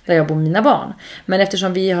huset där jag bor med mina barn. Men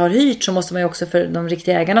eftersom vi har hyrt så måste man ju också för de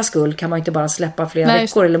riktiga ägarnas skull kan man inte bara släppa flera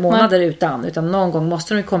veckor eller månader utan någon gång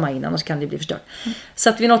måste de ju komma in, annars kan det bli förstört. Så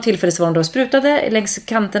att vid något tillfälle så var de då sprutade längs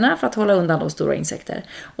kanterna för att hålla undan de stora insekter.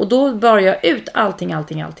 Och då bar jag ut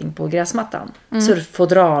allting på gräsmattan.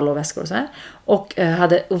 Surffodral och väskor och så här. Och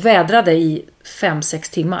vädrade i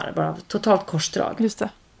 5-6 timmar. Bara totalt korsdrag. Just det.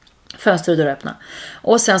 Fönster och dörr öppna.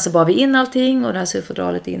 Och sen så bar vi in allting. Och det här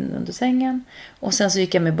surfodralet in under sängen. Och sen så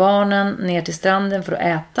gick jag med barnen ner till stranden för att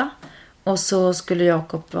äta. Och så skulle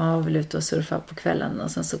Jakob väl ut och surfa på kvällen.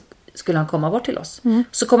 Och sen så skulle han komma bort till oss.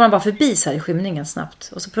 Så kommer han bara förbi så här i skymningen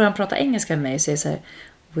snabbt. Och så börjar han prata engelska med mig och säger så här: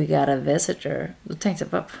 "We got a visitor." Då tänkte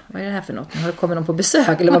jag, vad är det här för något? Har det kommit någon på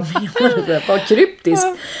besök? Eller vad menar du? Vad kryptiskt.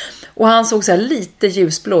 Och han såg så här lite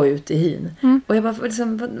ljusblå ut i hyn. Och jag bara,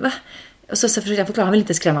 liksom, va? Och så försökte jag förklara, han vill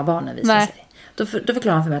inte skrämma barnen, visade sig. Då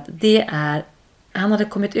förklarade han för mig att han hade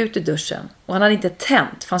kommit ut ur duschen. Och han hade inte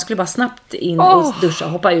tänt, för han skulle bara snabbt in och duscha,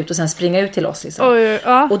 hoppa ut och sen springa ut till oss. Liksom.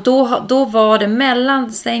 Och då var det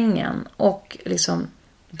mellan sängen och liksom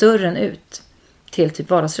dörren ut till typ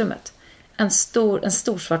vardagsrummet. En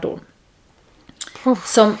stor svart orm.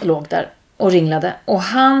 Som låg där och ringlade. Och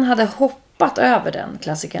han hade hoppat över den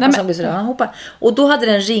klassikern. Han hoppade. Och då hade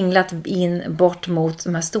den ringlat in bort mot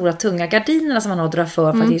de här stora tunga gardinerna som man har att dra för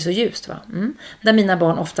att det är så ljust. Va? Där mina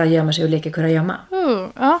barn ofta gömmer sig och leker kurragömma.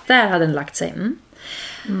 Där hade den lagt sig.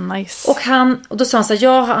 Nice. Och då sa han så här,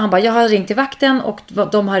 jag har ringt till vakten och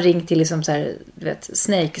de har ringt till liksom så här, du vet,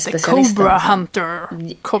 snake-specialisten. Cobra Hunter.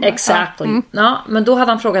 Exakt. Ja, men då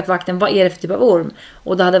hade han frågat vakten, vad är det för typ av orm?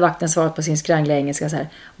 Och då hade vakten svarat på sin skrangliga engelska så här: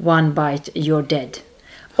 "One bite, you're dead."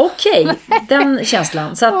 Okej, den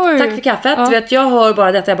känslan. Så att, tack för kaffet. Du vet, jag hör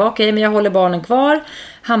bara detta. Jag bara, okej, men jag håller barnen kvar.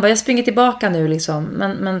 Han bara, jag springer tillbaka nu liksom.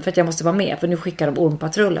 Men för att jag måste vara med. För nu skickar de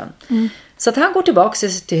ormpatrullen. Så att han går tillbaka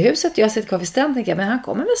till huset. Jag sitter kvar vid stranden och tänker, men han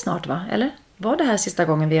kommer väl snart, va? Eller? Var det här sista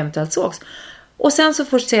gången vi eventuellt sågs? Och sen så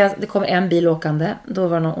först ser jag att det kommer en bil åkande. Då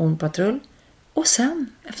var det någon ormpatrull. Och sen,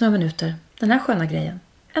 efter några minuter, den här sköna grejen.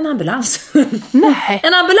 En ambulans. Nej.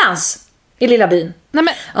 En ambulans i lilla byn. Nej,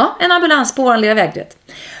 men... Ja, en ambulans på vår lilla väg, du vet.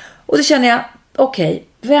 Och då känner jag, okej,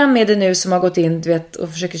 vem är det nu som har gått in, du vet, och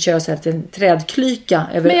försöker köra så här till en trädklyka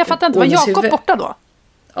över. Men jag fattar inte, var Jakob borta då?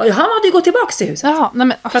 Ja, han hade ju gått tillbaka till huset. Jaha, nej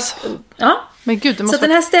men alltså. Ja. Men gud, det måste så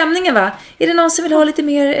den här stämningen, va? Är det någon som vill ha lite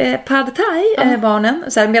mer pad thai, barnen?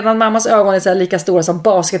 Så här, medan mammas ögon är så här lika stora som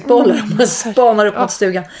basketbollar. Man spanar upp mot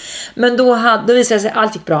stugan. Men då visade det sig att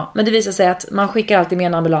allt gick bra. Men det visade sig att man skickar alltid med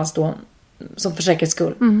en ambulans då, som för säkerhets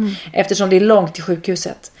skull. Eftersom det är långt till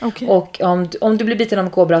sjukhuset. Okay. Och om du blir biten av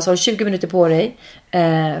en kobra så har du 20 minuter på dig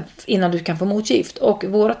innan du kan få motgift. Och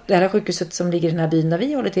det här sjukhuset som ligger i den här byn där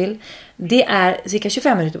vi håller till, det är cirka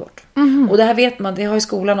 25 minuter bort. Och det här vet man, det har i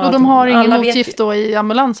skolan. Och de har ingen motgift då i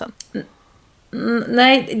ambulansen?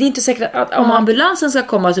 Nej, det är inte säkert att om ambulansen ska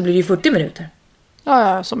komma så blir det ju 40 minuter.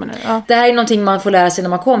 Ja, så menar jag. Ja. Det här är någonting man får lära sig när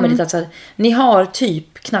man kommer dit. Alltså, ni har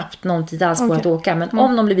typ knappt någon tid alls på att åka. Men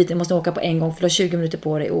om de blir biten måste ni åka på en gång. För du har 20 minuter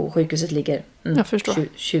på dig och sjukhuset ligger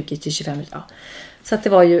 20-25 minuter. Ja. Så att det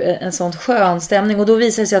var ju en sån skön stämning. Och då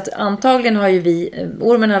visade det sig att antagligen har ju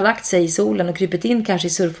ormen har lagt sig i solen och krypit in kanske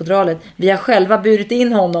i surfodralet. Vi har själva burit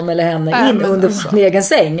in honom eller henne in under sin egen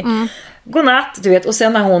säng. Godnatt, du vet. Och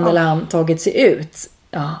sen har hon eller han tagit sig ut.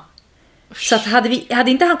 Ja. Så att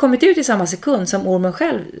hade inte han kommit ut i samma sekund som ormen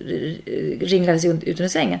själv ringlades ut under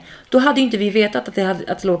sängen, då hade ju inte vi vetat att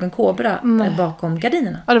det låg en kobra bakom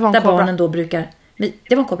gardinerna. Ja, det var en där kobra. Barnen då brukar...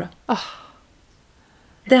 Det var en kobra.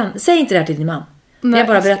 Säg inte det här till din man. Nej, jag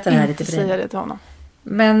bara berättar det här lite för dig. Säga det till honom.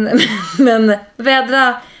 Men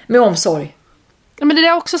vädra med omsorg. Men det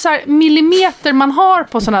är också så här millimeter man har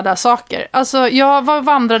på såna där saker. Alltså jag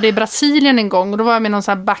vandrade i Brasilien en gång och då var jag med någon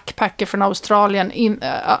sån här backpacker från Australien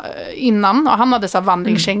innan och han hade så här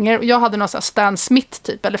vandringskängor och jag hade någon sån här Stan Smith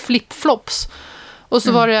typ eller flip-flops. Och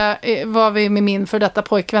så var vi med min för detta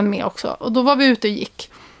pojkvän med också och då var vi ute och gick.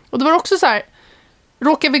 Och då var det också så här,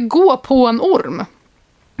 råkade vi gå på en orm.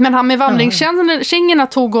 Men han med vandringskängorna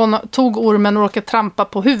tog ormen och råkade trampa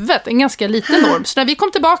på huvudet, en ganska liten orm. Så när vi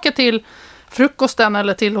kom tillbaka till frukosten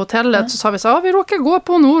eller till hotellet så sa vi så vi råkar gå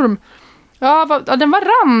på en orm. Ja, den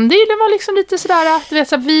var randig, den var liksom lite sådär, du vet,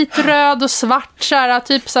 så vit, röd och svart sådär,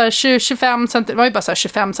 typ såhär 25 cm, det var ju bara såhär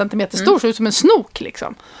 25 cm stor, så ut som en snok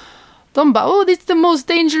liksom. De bara, it's the most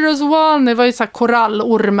dangerous one. Det var ju såhär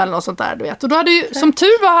korallorm eller något sånt där, du vet. Och då hade ju, som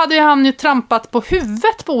tur var, hade ju han ju trampat på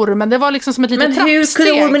huvudet på ormen. Det var liksom som ett litet trappsteg. Men hur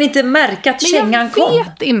kunde ormen inte märka att kängan kom? Jag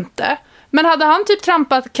vet inte. Men hade han typ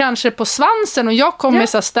trampat kanske på svansen och jag kom med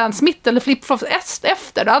så här Stan Smith eller flip-flops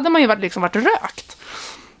efter, då hade man ju varit rökt.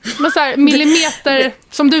 Men så här, millimeter,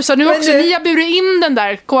 som du sa nu också, ni har burit in den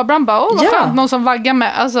där kobran, bara, vad skönt, någon som vaggar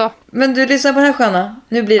med. Alltså. Men du, lyssnar på den här sköna.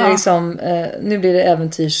 Nu blir det nu blir det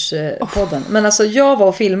äventyrspodden. Men alltså, jag var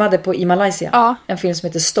och filmade i Malaysia. En film som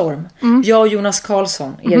heter Storm. Jag och Jonas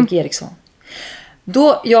Karlsson, Erik Eriksson.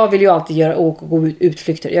 Jag vill ju alltid gå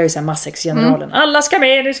utflykter. Jag är ju såhär Massex-generalen. Alla ska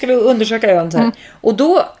med, nu ska vi undersöka ön. Så och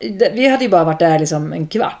då, vi hade ju bara varit där liksom en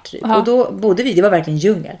kvart. Och då bodde vi, det var verkligen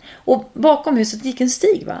djungel. Och bakom huset gick en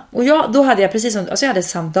stig, va. Och då hade jag precis som, alltså jag hade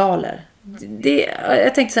sandaler.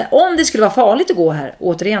 Jag tänkte så här, om det skulle vara farligt att gå här,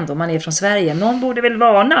 återigen då, man är från Sverige, någon borde väl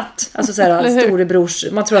varnat. Alltså så här, storebrors,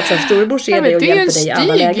 man tror att så här, storebrors är dig och hjälper dig i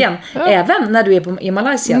alla lägen. Även när du är i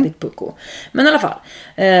Malaysia, ditt pucko. Men i alla fall,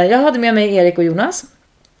 jag hade med mig Erik och Jonas.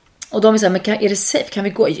 Och de är så här, men är det safe? Kan vi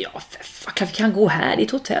gå? Ja, vi kan gå här i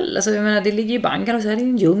ett hotell. Alltså, jag menar, det ligger ju bangar och så här i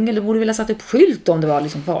en djungel. Det borde väl ha satt upp skylt om det var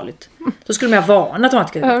liksom farligt. Då skulle man ha varnat om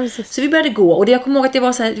att kunde. Så vi började gå. Och jag kommer ihåg att det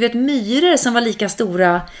var så här, du vet, myror som var lika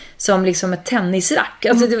stora som liksom ett tennisrack.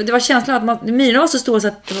 Alltså, det var känslan att myrorna var så stora så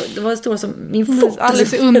att det var stora som min fot.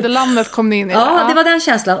 Alldeles i underlandet kom ni in i. Ja, det var den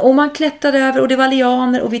känslan. Och man klättrade över och det var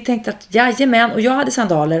lianer. Och vi tänkte att jajamän. Och jag hade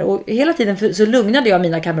sandaler. Och hela tiden så lugnade jag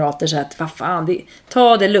mina kamrater så att vad fan,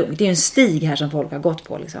 ta det lugnt. Det är ju en stig här som folk har gått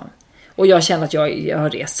på liksom. Och jag känner att jag har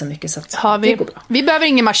rest så mycket så att det går bra. Vi behöver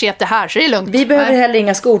ingen machete här, så det är lugnt. Vi behöver heller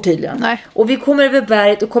inga skor tydligen. Nej. Och vi kommer över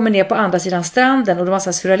berget och kommer ner på andra sidan stranden. Och det var en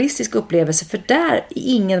sån surrealistisk upplevelse. För där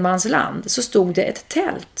i ingenmansland så stod det ett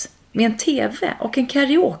tält med en tv och en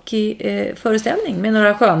karaoke-föreställning med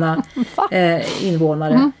några sköna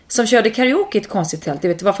invånare som körde karaoke i ett konstigt tält.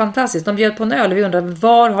 Det var fantastiskt. De bjöd på en öl och vi undrade,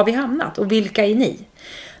 var har vi hamnat och vilka är ni?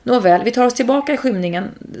 Nåväl, vi tar oss tillbaka i skymningen.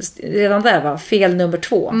 Redan där var fel nummer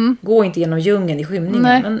 2. Gå inte genom djungeln i skymningen.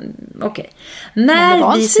 Men okej.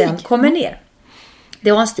 När vi sen kommer ner.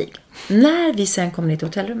 Det var en stig. När vi sen kommer ner till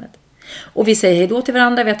hotellrummet. Och vi säger hej då till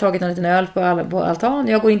varandra. Vi har tagit en liten öl på altan.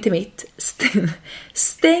 Jag går in till mitt.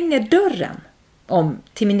 Stänger dörren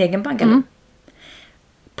till min egen bungalow.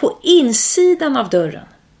 På insidan av dörren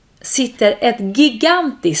sitter ett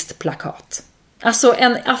gigantiskt plakat. Alltså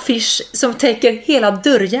en affisch som täcker hela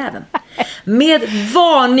dörrjäveln. Med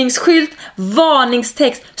varningsskylt,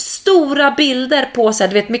 varningstext, stora bilder på sig,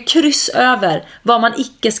 du vet, med kryss över vad man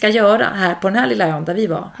icke ska göra här på den här lilla ön där vi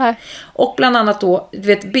var. Här. Och bland annat då, du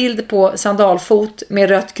vet, bild på sandalfot med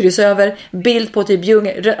rött kryss över, bild på typ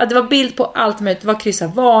djungel, det var bild på allt möjligt, det var kryssar,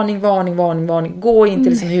 varning, gå inte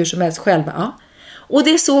liksom hur som helst själva. Ja. Och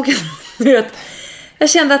det såg du vet, jag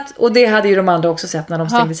kände att, och det hade ju de andra också sett när de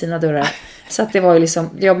stängde sina dörrar. Så att det var ju liksom,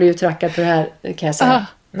 jag blev ju trackad för det här, kan jag säga.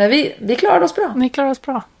 Men vi klarade oss bra. Ni klarade oss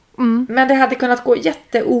bra. Men det hade kunnat gå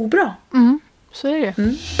jätteobra. Så är det.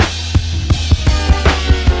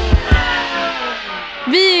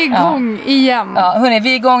 Vi är igång igen. Ja, hörni,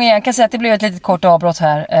 vi är igång igen. Jag kan säga att det blev ett litet kort avbrott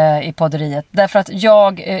här i podderiet. Därför att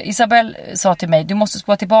Isabel sa till mig, du måste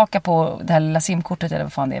spola tillbaka på det här lilla simkortet eller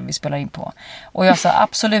vad fan det är vi spelar in på. Och jag sa,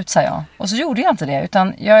 absolut, sa jag. Och så gjorde jag inte det,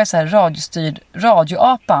 utan jag är så här radiostyrd.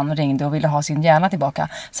 Radioapan ringde och ville ha sin hjärna tillbaka.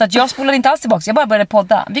 Så att jag spolade inte alls tillbaka, jag bara började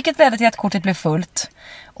podda. Vilket ledde till att kortet blev fullt.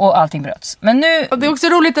 Och allting bröts. Men nu... Och det är också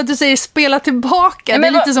roligt att du säger spela tillbaka. Det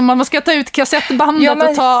är lite som att man ska ta ut kassettbandet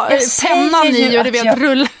och ta pennan i och du vet,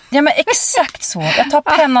 rulla. Ja, men exakt så. Jag tar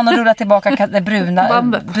pennan och rullar tillbaka det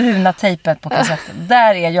bruna tejpet på kassetten.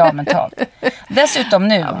 Där är jag mentalt. Dessutom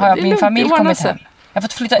nu har min familj kommit hem. Jag har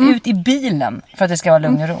fått flytta ut i bilen för att det ska vara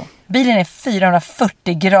lugn och ro. Bilen är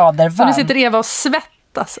 440 grader varm. Och nu sitter Eva och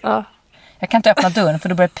svettas. Ja. Jag kan inte öppna dörren för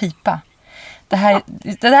då börjar det pipa. Det här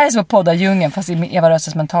är som att podda djungeln fast i Eva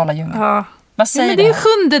Röses mentala djungel. Ja. Vad säger men det är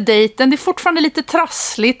 7:e dejten. Det är fortfarande lite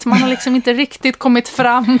trassligt. Man har liksom inte riktigt kommit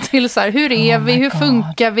fram till så här, hur är vi? Hur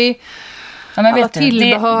funkar vi? Ja, men vet du,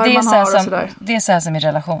 tillbehör det är man så här har och sådär. Det är så här som i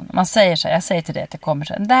relation. Man säger så här, jag säger till dig att det kommer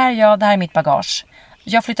så här, det här är mitt bagage.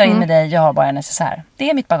 Jag flyttar in med dig, jag har bara en necessär. Det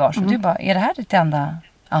är mitt bagage. Och du bara, är det här ditt enda?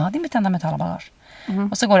 Ja, det är mitt enda mentala bagage.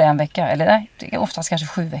 Och så går det en vecka, eller nej, oftast kanske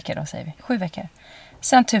 7 veckor då säger vi. 7 veckor.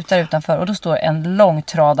 Sen tutar utanför och då står en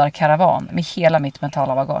långtradarkaravan med hela mitt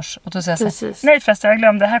mentala bagage. Och då säger jag så här, nej förresten, jag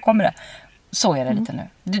glömde, här kommer det. Så är det lite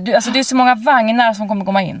nu. Alltså det är så många vagnar som kommer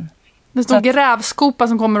komma in. Det står grävskopa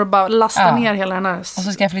som kommer och bara lastar ner hela den här. Och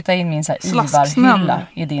så ska jag flytta in min så här Ivar-hylla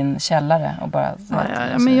i din källare. Och bara,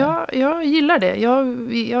 men jag gillar det.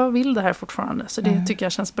 Jag vill det här fortfarande. Så det tycker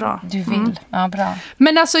jag känns bra. Du vill? Ja, bra.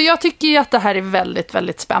 Men alltså jag tycker ju att det här är väldigt,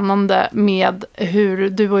 väldigt spännande med hur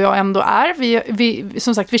du och jag ändå är. Vi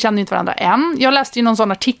som sagt, vi känner inte varandra än. Jag läste ju någon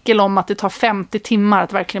sån artikel om att det tar 50 timmar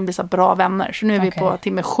att verkligen bli så bra vänner. Så nu är vi på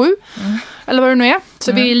timme 7. Eller vad det nu är.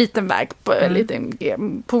 Så vi är i liten väg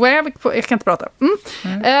på väg. Jag kan inte prata.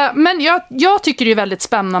 Men jag tycker det är väldigt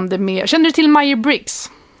spännande med... Känner du till Myers-Briggs?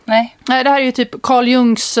 Nej. Det här är ju typ Carl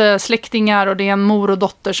Jungs släktingar och det är en mor och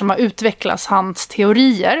dotter som har utvecklat hans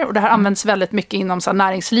teorier. Och det här används väldigt mycket inom så här,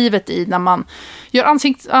 näringslivet när man gör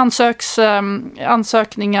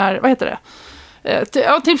ansökningar, vad heter det?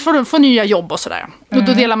 Till för att få nya jobb och sådär. Och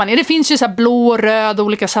då delar man ner. Det finns ju så här blå, röd och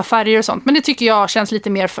olika så här färger och sånt. Men det tycker jag känns lite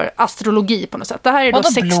mer för astrologi på något sätt. Det här är då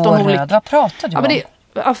 16 blå, olika... röd? Vad pratar du om?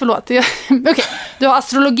 Förlåt. Okej. Du har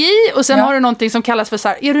astrologi och sen har du någonting som kallas för så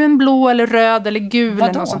här, är du en blå eller röd eller gul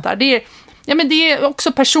eller något sånt där. Det är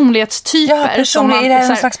också personlighetstyper. Ja, är det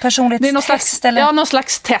någon slags personlighetstest? Någon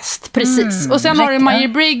slags test, precis. Och sen har du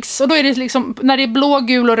Myers-Briggs och då är det liksom, när det är blå,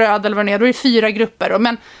 gul och röd eller vad det är, då är det 4 grupper.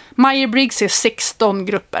 Men Myers-Briggs är 16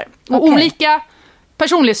 grupper. Och olika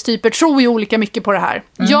personlighetstyper tror ju olika mycket på det här.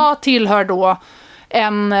 Jag tillhör då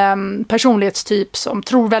en personlighetstyp som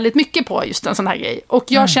tror väldigt mycket på just en sån här grej. Och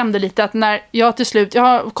jag kände lite att när jag till slut, jag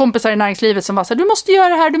har kompisar i näringslivet som var så här, du måste göra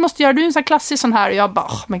det här, du är en sån här klassisk sån här. Och jag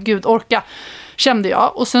bara, men gud, orka, kände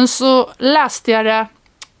jag. Och sen så läste jag det,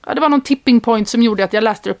 det var någon tipping point som gjorde att jag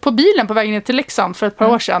läste det på bilen på vägen ner till Leksand för ett par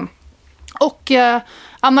år sedan. Och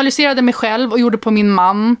analyserade mig själv och gjorde på min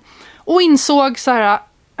man. Och insåg så här,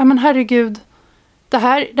 men herregud, det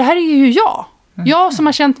här är ju jag. Jag som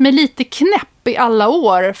har känt mig lite knäpp i alla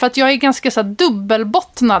år. För att jag är ganska så här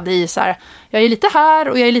dubbelbottnad i så här, jag är lite här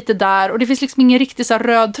och jag är lite där. Och det finns liksom ingen riktig så här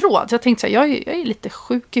röd tråd. Så jag tänkte så här, jag är lite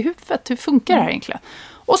sjuk i huvudet. Hur funkar det här egentligen?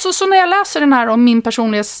 Och så när jag läser den här om min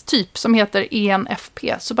personlighetstyp som heter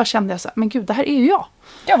ENFP. Så bara kände jag så här, men gud, det här är ju jag.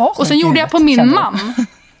 Och sen gjorde jag på min man.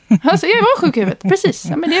 Alltså, jag var sjuk i huvudet, precis.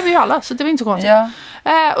 Men det är vi ju alla, så det var inte så konstigt.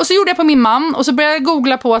 Och så gjorde jag på min man. Och så började jag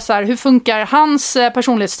googla på så här, hur funkar hans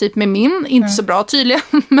personlighetstyp med min. Inte så bra tydligen.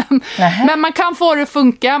 Men man kan få det att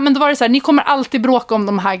funka. Men då var det så här, ni kommer alltid bråka om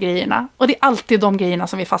de här grejerna. Och det är alltid de grejerna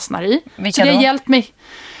som vi fastnar i. Vilka så det har då? hjälpt mig.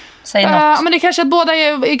 Säg något. Men det är kanske att båda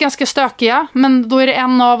är ganska stökiga. Men då är det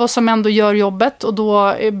en av oss som ändå gör jobbet. Och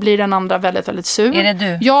då blir den andra väldigt, väldigt sur. Är det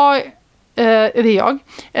du? Det är jag.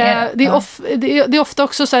 Det är ofta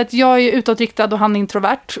också så att jag är utåtriktad och han är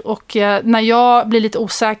introvert. Och när jag blir lite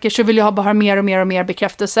osäker så vill jag bara ha mer och mer och mer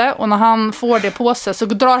bekräftelse. Och när han får det på sig så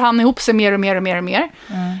drar han ihop sig mer och mer och mer och mer.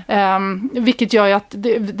 Vilket gör ju att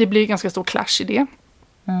det blir ganska stor clash i det.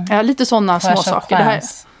 Lite sådana små saker. Det här,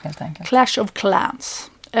 helt enkelt. Clash of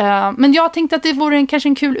Clans. Men jag tänkte att det vore kanske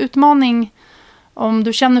en kul utmaning om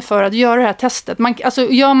du känner för att göra det här testet.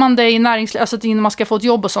 Gör man det i näringslivet, alltså innan man ska få ett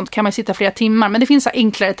jobb och sånt kan man sitta flera timmar. Men det finns så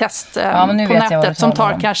enklare test på nätet som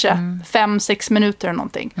tar kanske 5-6 minuter eller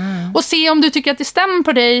någonting. Och se om du tycker att det stämmer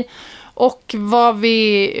på dig och vad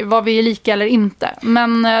vi är lika eller inte.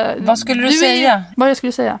 Men vad skulle du säga? Vad jag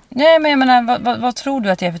skulle säga? Nej, men jag menar, vad tror du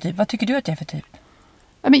att jag är för typ? Vad tycker du att jag är för typ?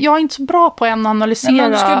 Men jag är inte så bra på att analysera. Men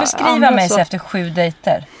om du skulle beskriva mig så efter 7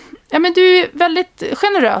 dejter. Ja, men du är väldigt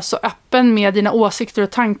generös och öppen med dina åsikter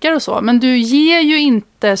och tankar och så. Men du ger ju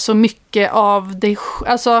inte så mycket av dig.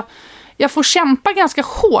 Alltså, jag får kämpa ganska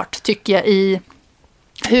hårt tycker jag i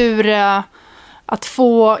hur att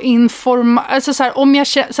få alltså så här, om jag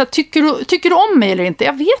så här, tycker du om mig eller inte?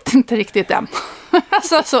 Jag vet inte riktigt än.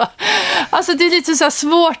 Alltså det är lite så här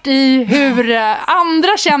svårt i hur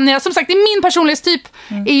andra känner. Som sagt, i min personlighetstyp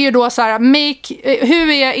är ju då så här, hur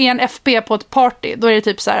är en FP på ett party? Då är det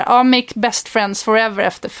typ så här, make best friends forever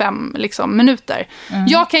efter 5 liksom, minuter.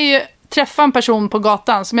 Jag kan ju träffa en person på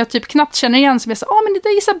gatan som jag typ knappt känner igen, som jag säger, men det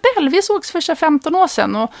är Isabelle, vi sågs för 15 år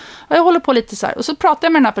sedan och jag håller på lite så här. Och så pratar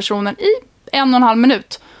jag med den här personen i 1,5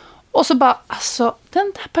 minut. Och så bara, alltså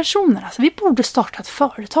den där personen, alltså, vi borde starta ett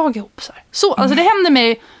företag ihop så här. Så, alltså det händer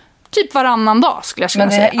mig typ varannan dag skulle jag säga.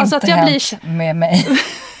 Men det har alltså, inte att jag hänt med mig.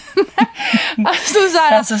 Alltså så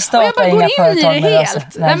här, alltså, och jag bara går in i det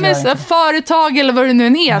helt. Nej, så, företag eller vad det nu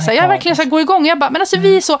än är. Så jag verkligen så här, går igång. Jag bara, men alltså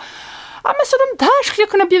vi är så, men så de där skulle jag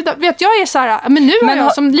kunna bjuda. Vet jag är så här, men nu har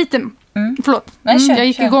jag som liten. Förlåt, jag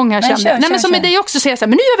gick igång här kände. Nej, men som med dig också säger så här,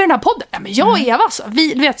 men nu gör vi den här podden. Nej, men jag och Eva så,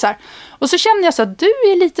 vi vet så här. Och så kände jag så att du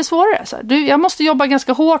är lite svårare så här. Jag måste jobba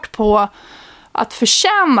ganska hårt på att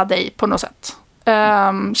förtjäna dig på något sätt.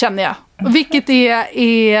 Känner jag. Vilket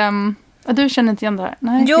är Du känner inte igen det här?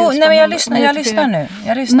 Nej, jo, men jag lyssnar nu.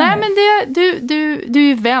 Men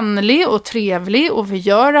du är vänlig och trevlig och vi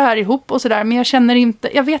gör det här ihop och sådär. Men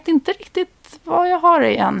jag vet inte riktigt vad jag har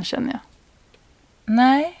i än, känner jag.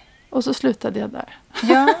 Nej. Och så slutade jag där.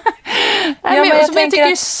 Ja. Men jag tycker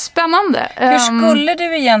det är spännande. Hur skulle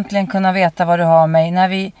du egentligen kunna veta vad du har mig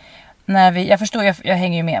när vi jag förstår, jag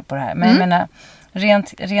hänger ju med på det här. Men jag menar,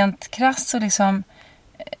 rent krasst så liksom...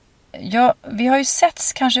 vi har ju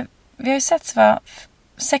setts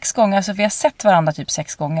 6 gånger. Alltså vi har sett varandra typ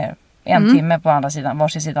 6 gånger. En timme på andra sidan,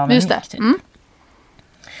 varsin sida av en mick typ.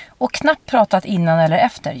 Och knappt pratat innan eller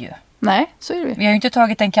efter ju. Nej, så är det. Vi har ju inte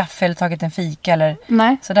tagit en kaffe eller tagit en fika eller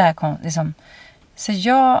sådär liksom. Så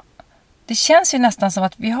det känns ju nästan som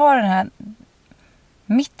att vi har den här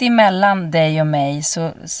mitt emellan dig och mig så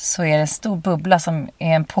är det en stor bubbla som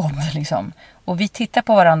är en podd liksom. Och vi tittar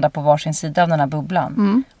på varandra på varsin sida av den här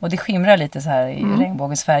bubblan. Och det skimrar lite så här i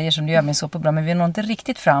regnbågens färger som det gör med så på bra. Men vi når inte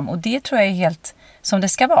riktigt fram. Och det tror jag är helt som det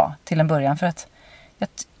ska vara till en början. För att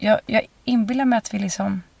jag inbillar mig att vi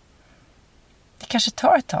liksom... Det kanske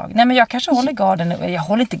tar ett tag. Nej, men jag kanske håller garden uppe. Jag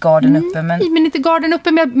håller inte garden uppe. Men inte garden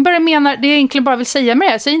uppe. Men jag börjar mena, det jag egentligen bara vill säga med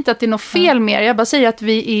det. Jag säger inte att det är något fel med det. Jag bara säger att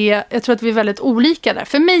jag tror att vi är väldigt olika där.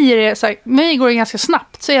 För mig är det så här, mig går det ganska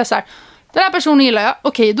snabbt. Så är jag så här, den här personen gillar jag.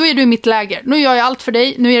 Okej, då är du i mitt läger. Nu gör jag allt för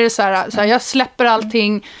dig. Nu är det så här jag släpper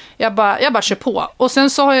allting. Jag bara kör på. Och sen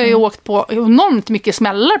så har jag ju åkt på enormt mycket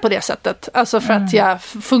smällar på det sättet. Alltså för att jag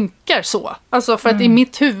funkar så. Alltså för att i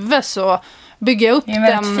mitt huvud så bygger jag upp den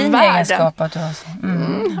världen. Det är en väldigt fin egenskap att du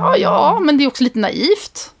har. Ja, men det är också lite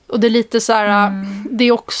naivt. Och det är lite så här, det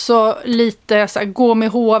är också lite så här, gå med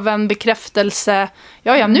hoven, bekräftelse.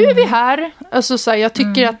 Ja, nu är vi här. Alltså så här, jag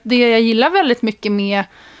tycker att det jag gillar väldigt mycket med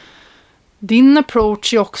din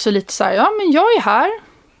approach är också lite så här, ja men jag är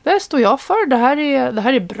här. Det står jag för. Det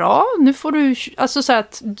här är bra. Nu får du, alltså så här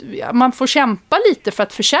att man får kämpa lite för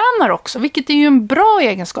att förtjäna det också. Vilket är ju en bra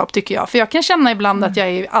egenskap tycker jag. För jag kan känna ibland att jag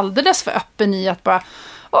är alldeles för öppen i att bara,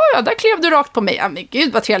 där klev du rakt på mig. Ja, men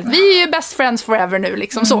gud vad trevligt. Vi är ju best friends forever nu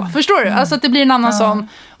liksom så. Förstår du? Alltså att det blir en annan sån.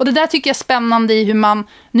 Och det där tycker jag är spännande i hur man,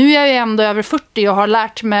 nu är jag ju ändå över 40 och har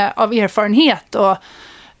lärt mig av erfarenhet och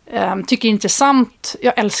tycker det är intressant.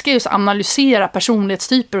 Jag älskar just att analysera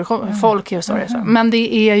personlighetstyper folk och så. Men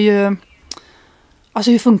det är ju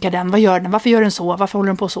alltså hur funkar den? Vad gör den? Varför gör den så? Varför håller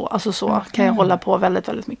den på så? Alltså så kan jag hålla på väldigt,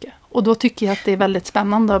 väldigt mycket. Och då tycker jag att det är väldigt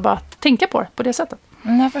spännande att bara tänka på det sättet.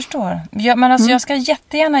 Jag förstår. Men alltså jag ska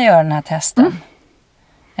jättegärna göra den här testen.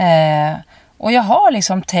 Och jag har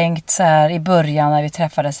liksom tänkt så här i början när vi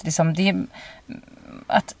träffades liksom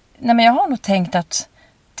men jag har nog tänkt att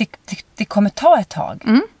det kommer ta ett tag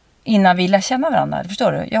innan vi lär känna varandra.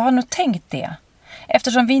 Förstår du? Jag har nog tänkt det.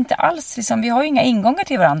 Eftersom vi inte alls liksom, vi har ju inga ingångar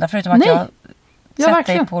till varandra förutom att jag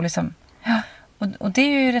sätter dig på liksom, och det är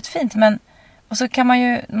ju rätt fint, men och så kan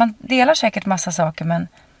man delar säkert massa saker, men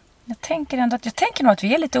jag tänker nog att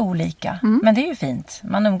vi är lite olika, men det är ju fint.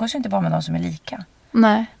 Man umgås ju inte bara med de som är lika.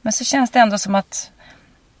 Nej. Men så känns det ändå som att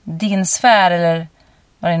din sfär eller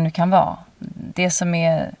vad det nu kan vara, det som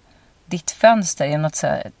är ditt fönster är något så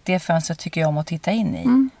här, det fönstret tycker jag om att titta in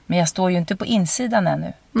i. Men jag står ju inte på insidan ännu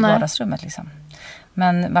i vardagsrummet liksom.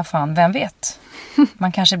 Men vad fan, vem vet?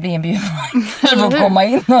 Man kanske blir inbjuden. Kanske får komma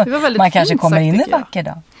in och man kanske kommer in en vacker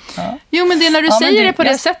dag. Ja. Jo, men det när du säger det på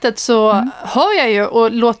det sättet så hör jag ju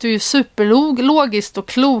och låter ju superlogiskt och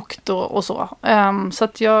klokt och så. Så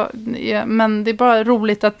att men det är bara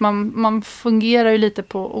roligt att man fungerar ju lite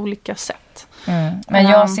på olika sätt. Men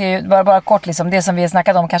jag ser ju bara kort liksom det som vi har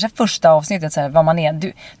snackat om kanske första avsnittet så här, vad man är.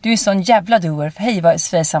 Du är en sån jävla doer. Hej vad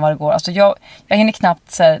svejsan vad det går. Alltså jag hinner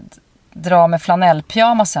knappt så här, dra med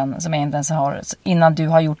flanellpyjamasen som jag inte ens har innan du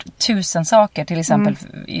har gjort 1000 saker, till exempel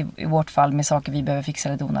i vårt fall med saker vi behöver fixa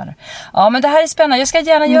eller donar. Ja, men det här är spännande. Jag ska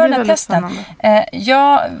gärna göra den här testen.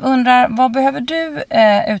 Jag undrar, vad behöver du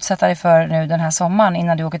utsätta dig för nu den här sommaren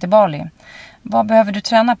innan du åker till Bali? Vad behöver du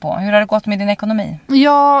träna på? Hur har det gått med din ekonomi?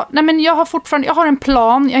 Ja, men jag har en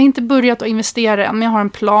plan. Jag har inte börjat att investera än, men jag har en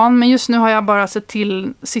plan. Men just nu har jag bara sett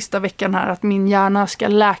till sista veckan här att min hjärna ska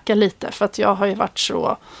läka lite. För att jag har ju varit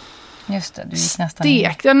så... Just det, du gick nästan in.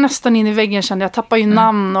 Jag är nästan in i väggen, kände jag. Tappar ju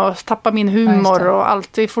namn och tappar min humor och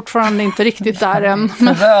allt. Det är fortfarande inte riktigt där än.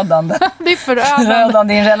 Förödande. Det är förödande.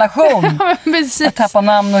 Förödande i en relation. Ja, precis. Att tappa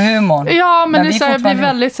namn och humor. Ja, men det är så här, jag blir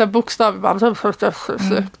väldigt så här,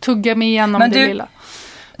 bokstavlig. Tugga mig igenom det lilla.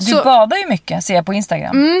 Du badar ju mycket, ser jag på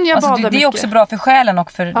Instagram. Jag badar mycket. Det är också bra för själen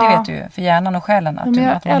och för, det vet du ju, för hjärnan och själen. Att jag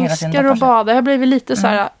att man älskar att bada. Jag har blivit lite så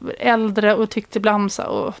här äldre och tyckte ibland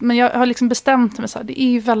så. Men jag har liksom bestämt mig så här, det är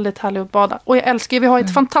ju väldigt härligt att bada. Och jag älskar, vi har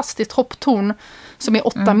ett fantastiskt hopptorn som är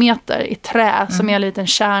 8 meter i trä, som är en liten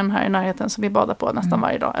kärn här i närheten som vi badar på nästan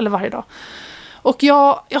varje dag. Och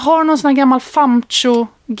jag har någon sån här gammal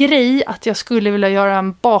famcho-grej att jag skulle vilja göra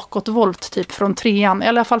en bakåtvolt typ från 3:an, i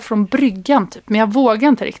alla fall från bryggan typ, men jag vågar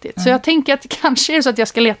inte riktigt. Så jag tänker att kanske är det så att jag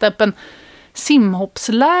ska leta upp en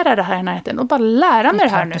simhoppslärare här i närheten och bara lära mig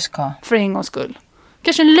det här nu, för en gångs skull.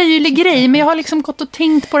 Kanske en löjlig grej, men jag har liksom gått och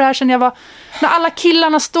tänkt på det här sen jag var, när alla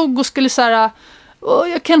killarna stod och skulle så här,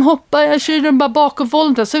 jag kan hoppa, jag kör den bara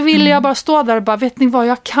bakåtvolten, så ville jag bara stå där och bara, vet ni vad,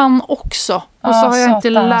 jag kan också. Och så har jag inte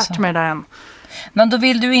lärt mig det än. Men då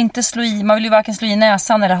vill du inte man vill ju varken slå i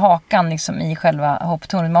näsan eller hakan liksom i själva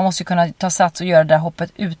hopptornet. Man måste ju kunna ta sats och göra det där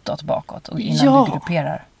hoppet utåt, bakåt och innan du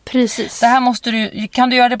grupperar. Precis. Det här måste kan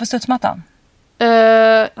du göra det på studsmattan?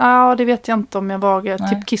 Ja, det vet jag inte om jag vågar.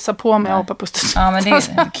 Typ kissa på mig och hoppa på studsmattan. Ja,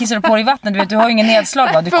 men kissar du på dig i vattnet, du har ju ingen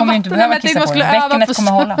nedslag va? Du kommer ju inte behöva kissa på dig. Bäckenet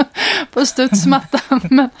kommer hålla. På studsmattan.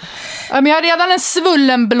 Men jag har redan en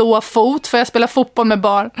svullen blå fot för jag spelar fotboll med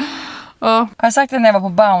barn. Ja. Jag har sagt det när jag var på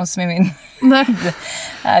bounce med min... Nej.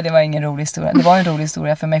 Nej, det var ingen rolig historia. Det var en rolig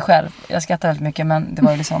historia för mig själv. Jag skrattar väldigt mycket, men det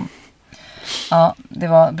var ju liksom... Ja, det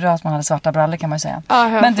var bra att man hade svarta brallor kan man ju säga. Ja,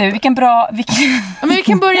 men du, vilken bra... Ja, men vi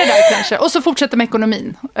kan börja där kanske. Och så fortsätta med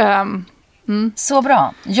ekonomin. Så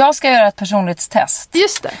bra. Jag ska göra ett personlighetstest.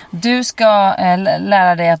 Just det. Du ska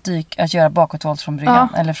lära dig att göra bakåtvolt från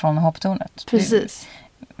bryggan. Eller från hopptornet. Precis.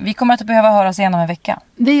 Vi kommer att behöva höras igen om en vecka.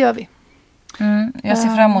 Det gör vi. Jag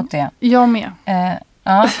ser fram emot det. Jag med.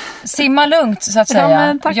 Simma lugnt så att säga. Ja,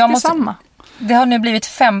 men tack detsamma. Det har nu blivit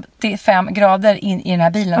 55 grader i den här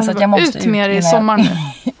bilen. Alltså, så att jag måste ut med det i sommaren.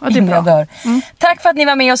 Det är bra. Tack för att ni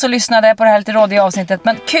var med oss och lyssnade på det här lite rådiga avsnittet.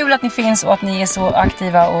 Men kul att ni finns och att ni är så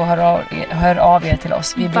aktiva och hör av er till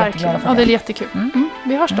oss. Vi blir jätteglada för det. Ja, det är jättekul.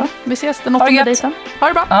 Vi hörs då. Vi ses den 8:e dejten. Ha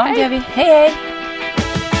det bra. Ja, det gör vi. Hej, hej.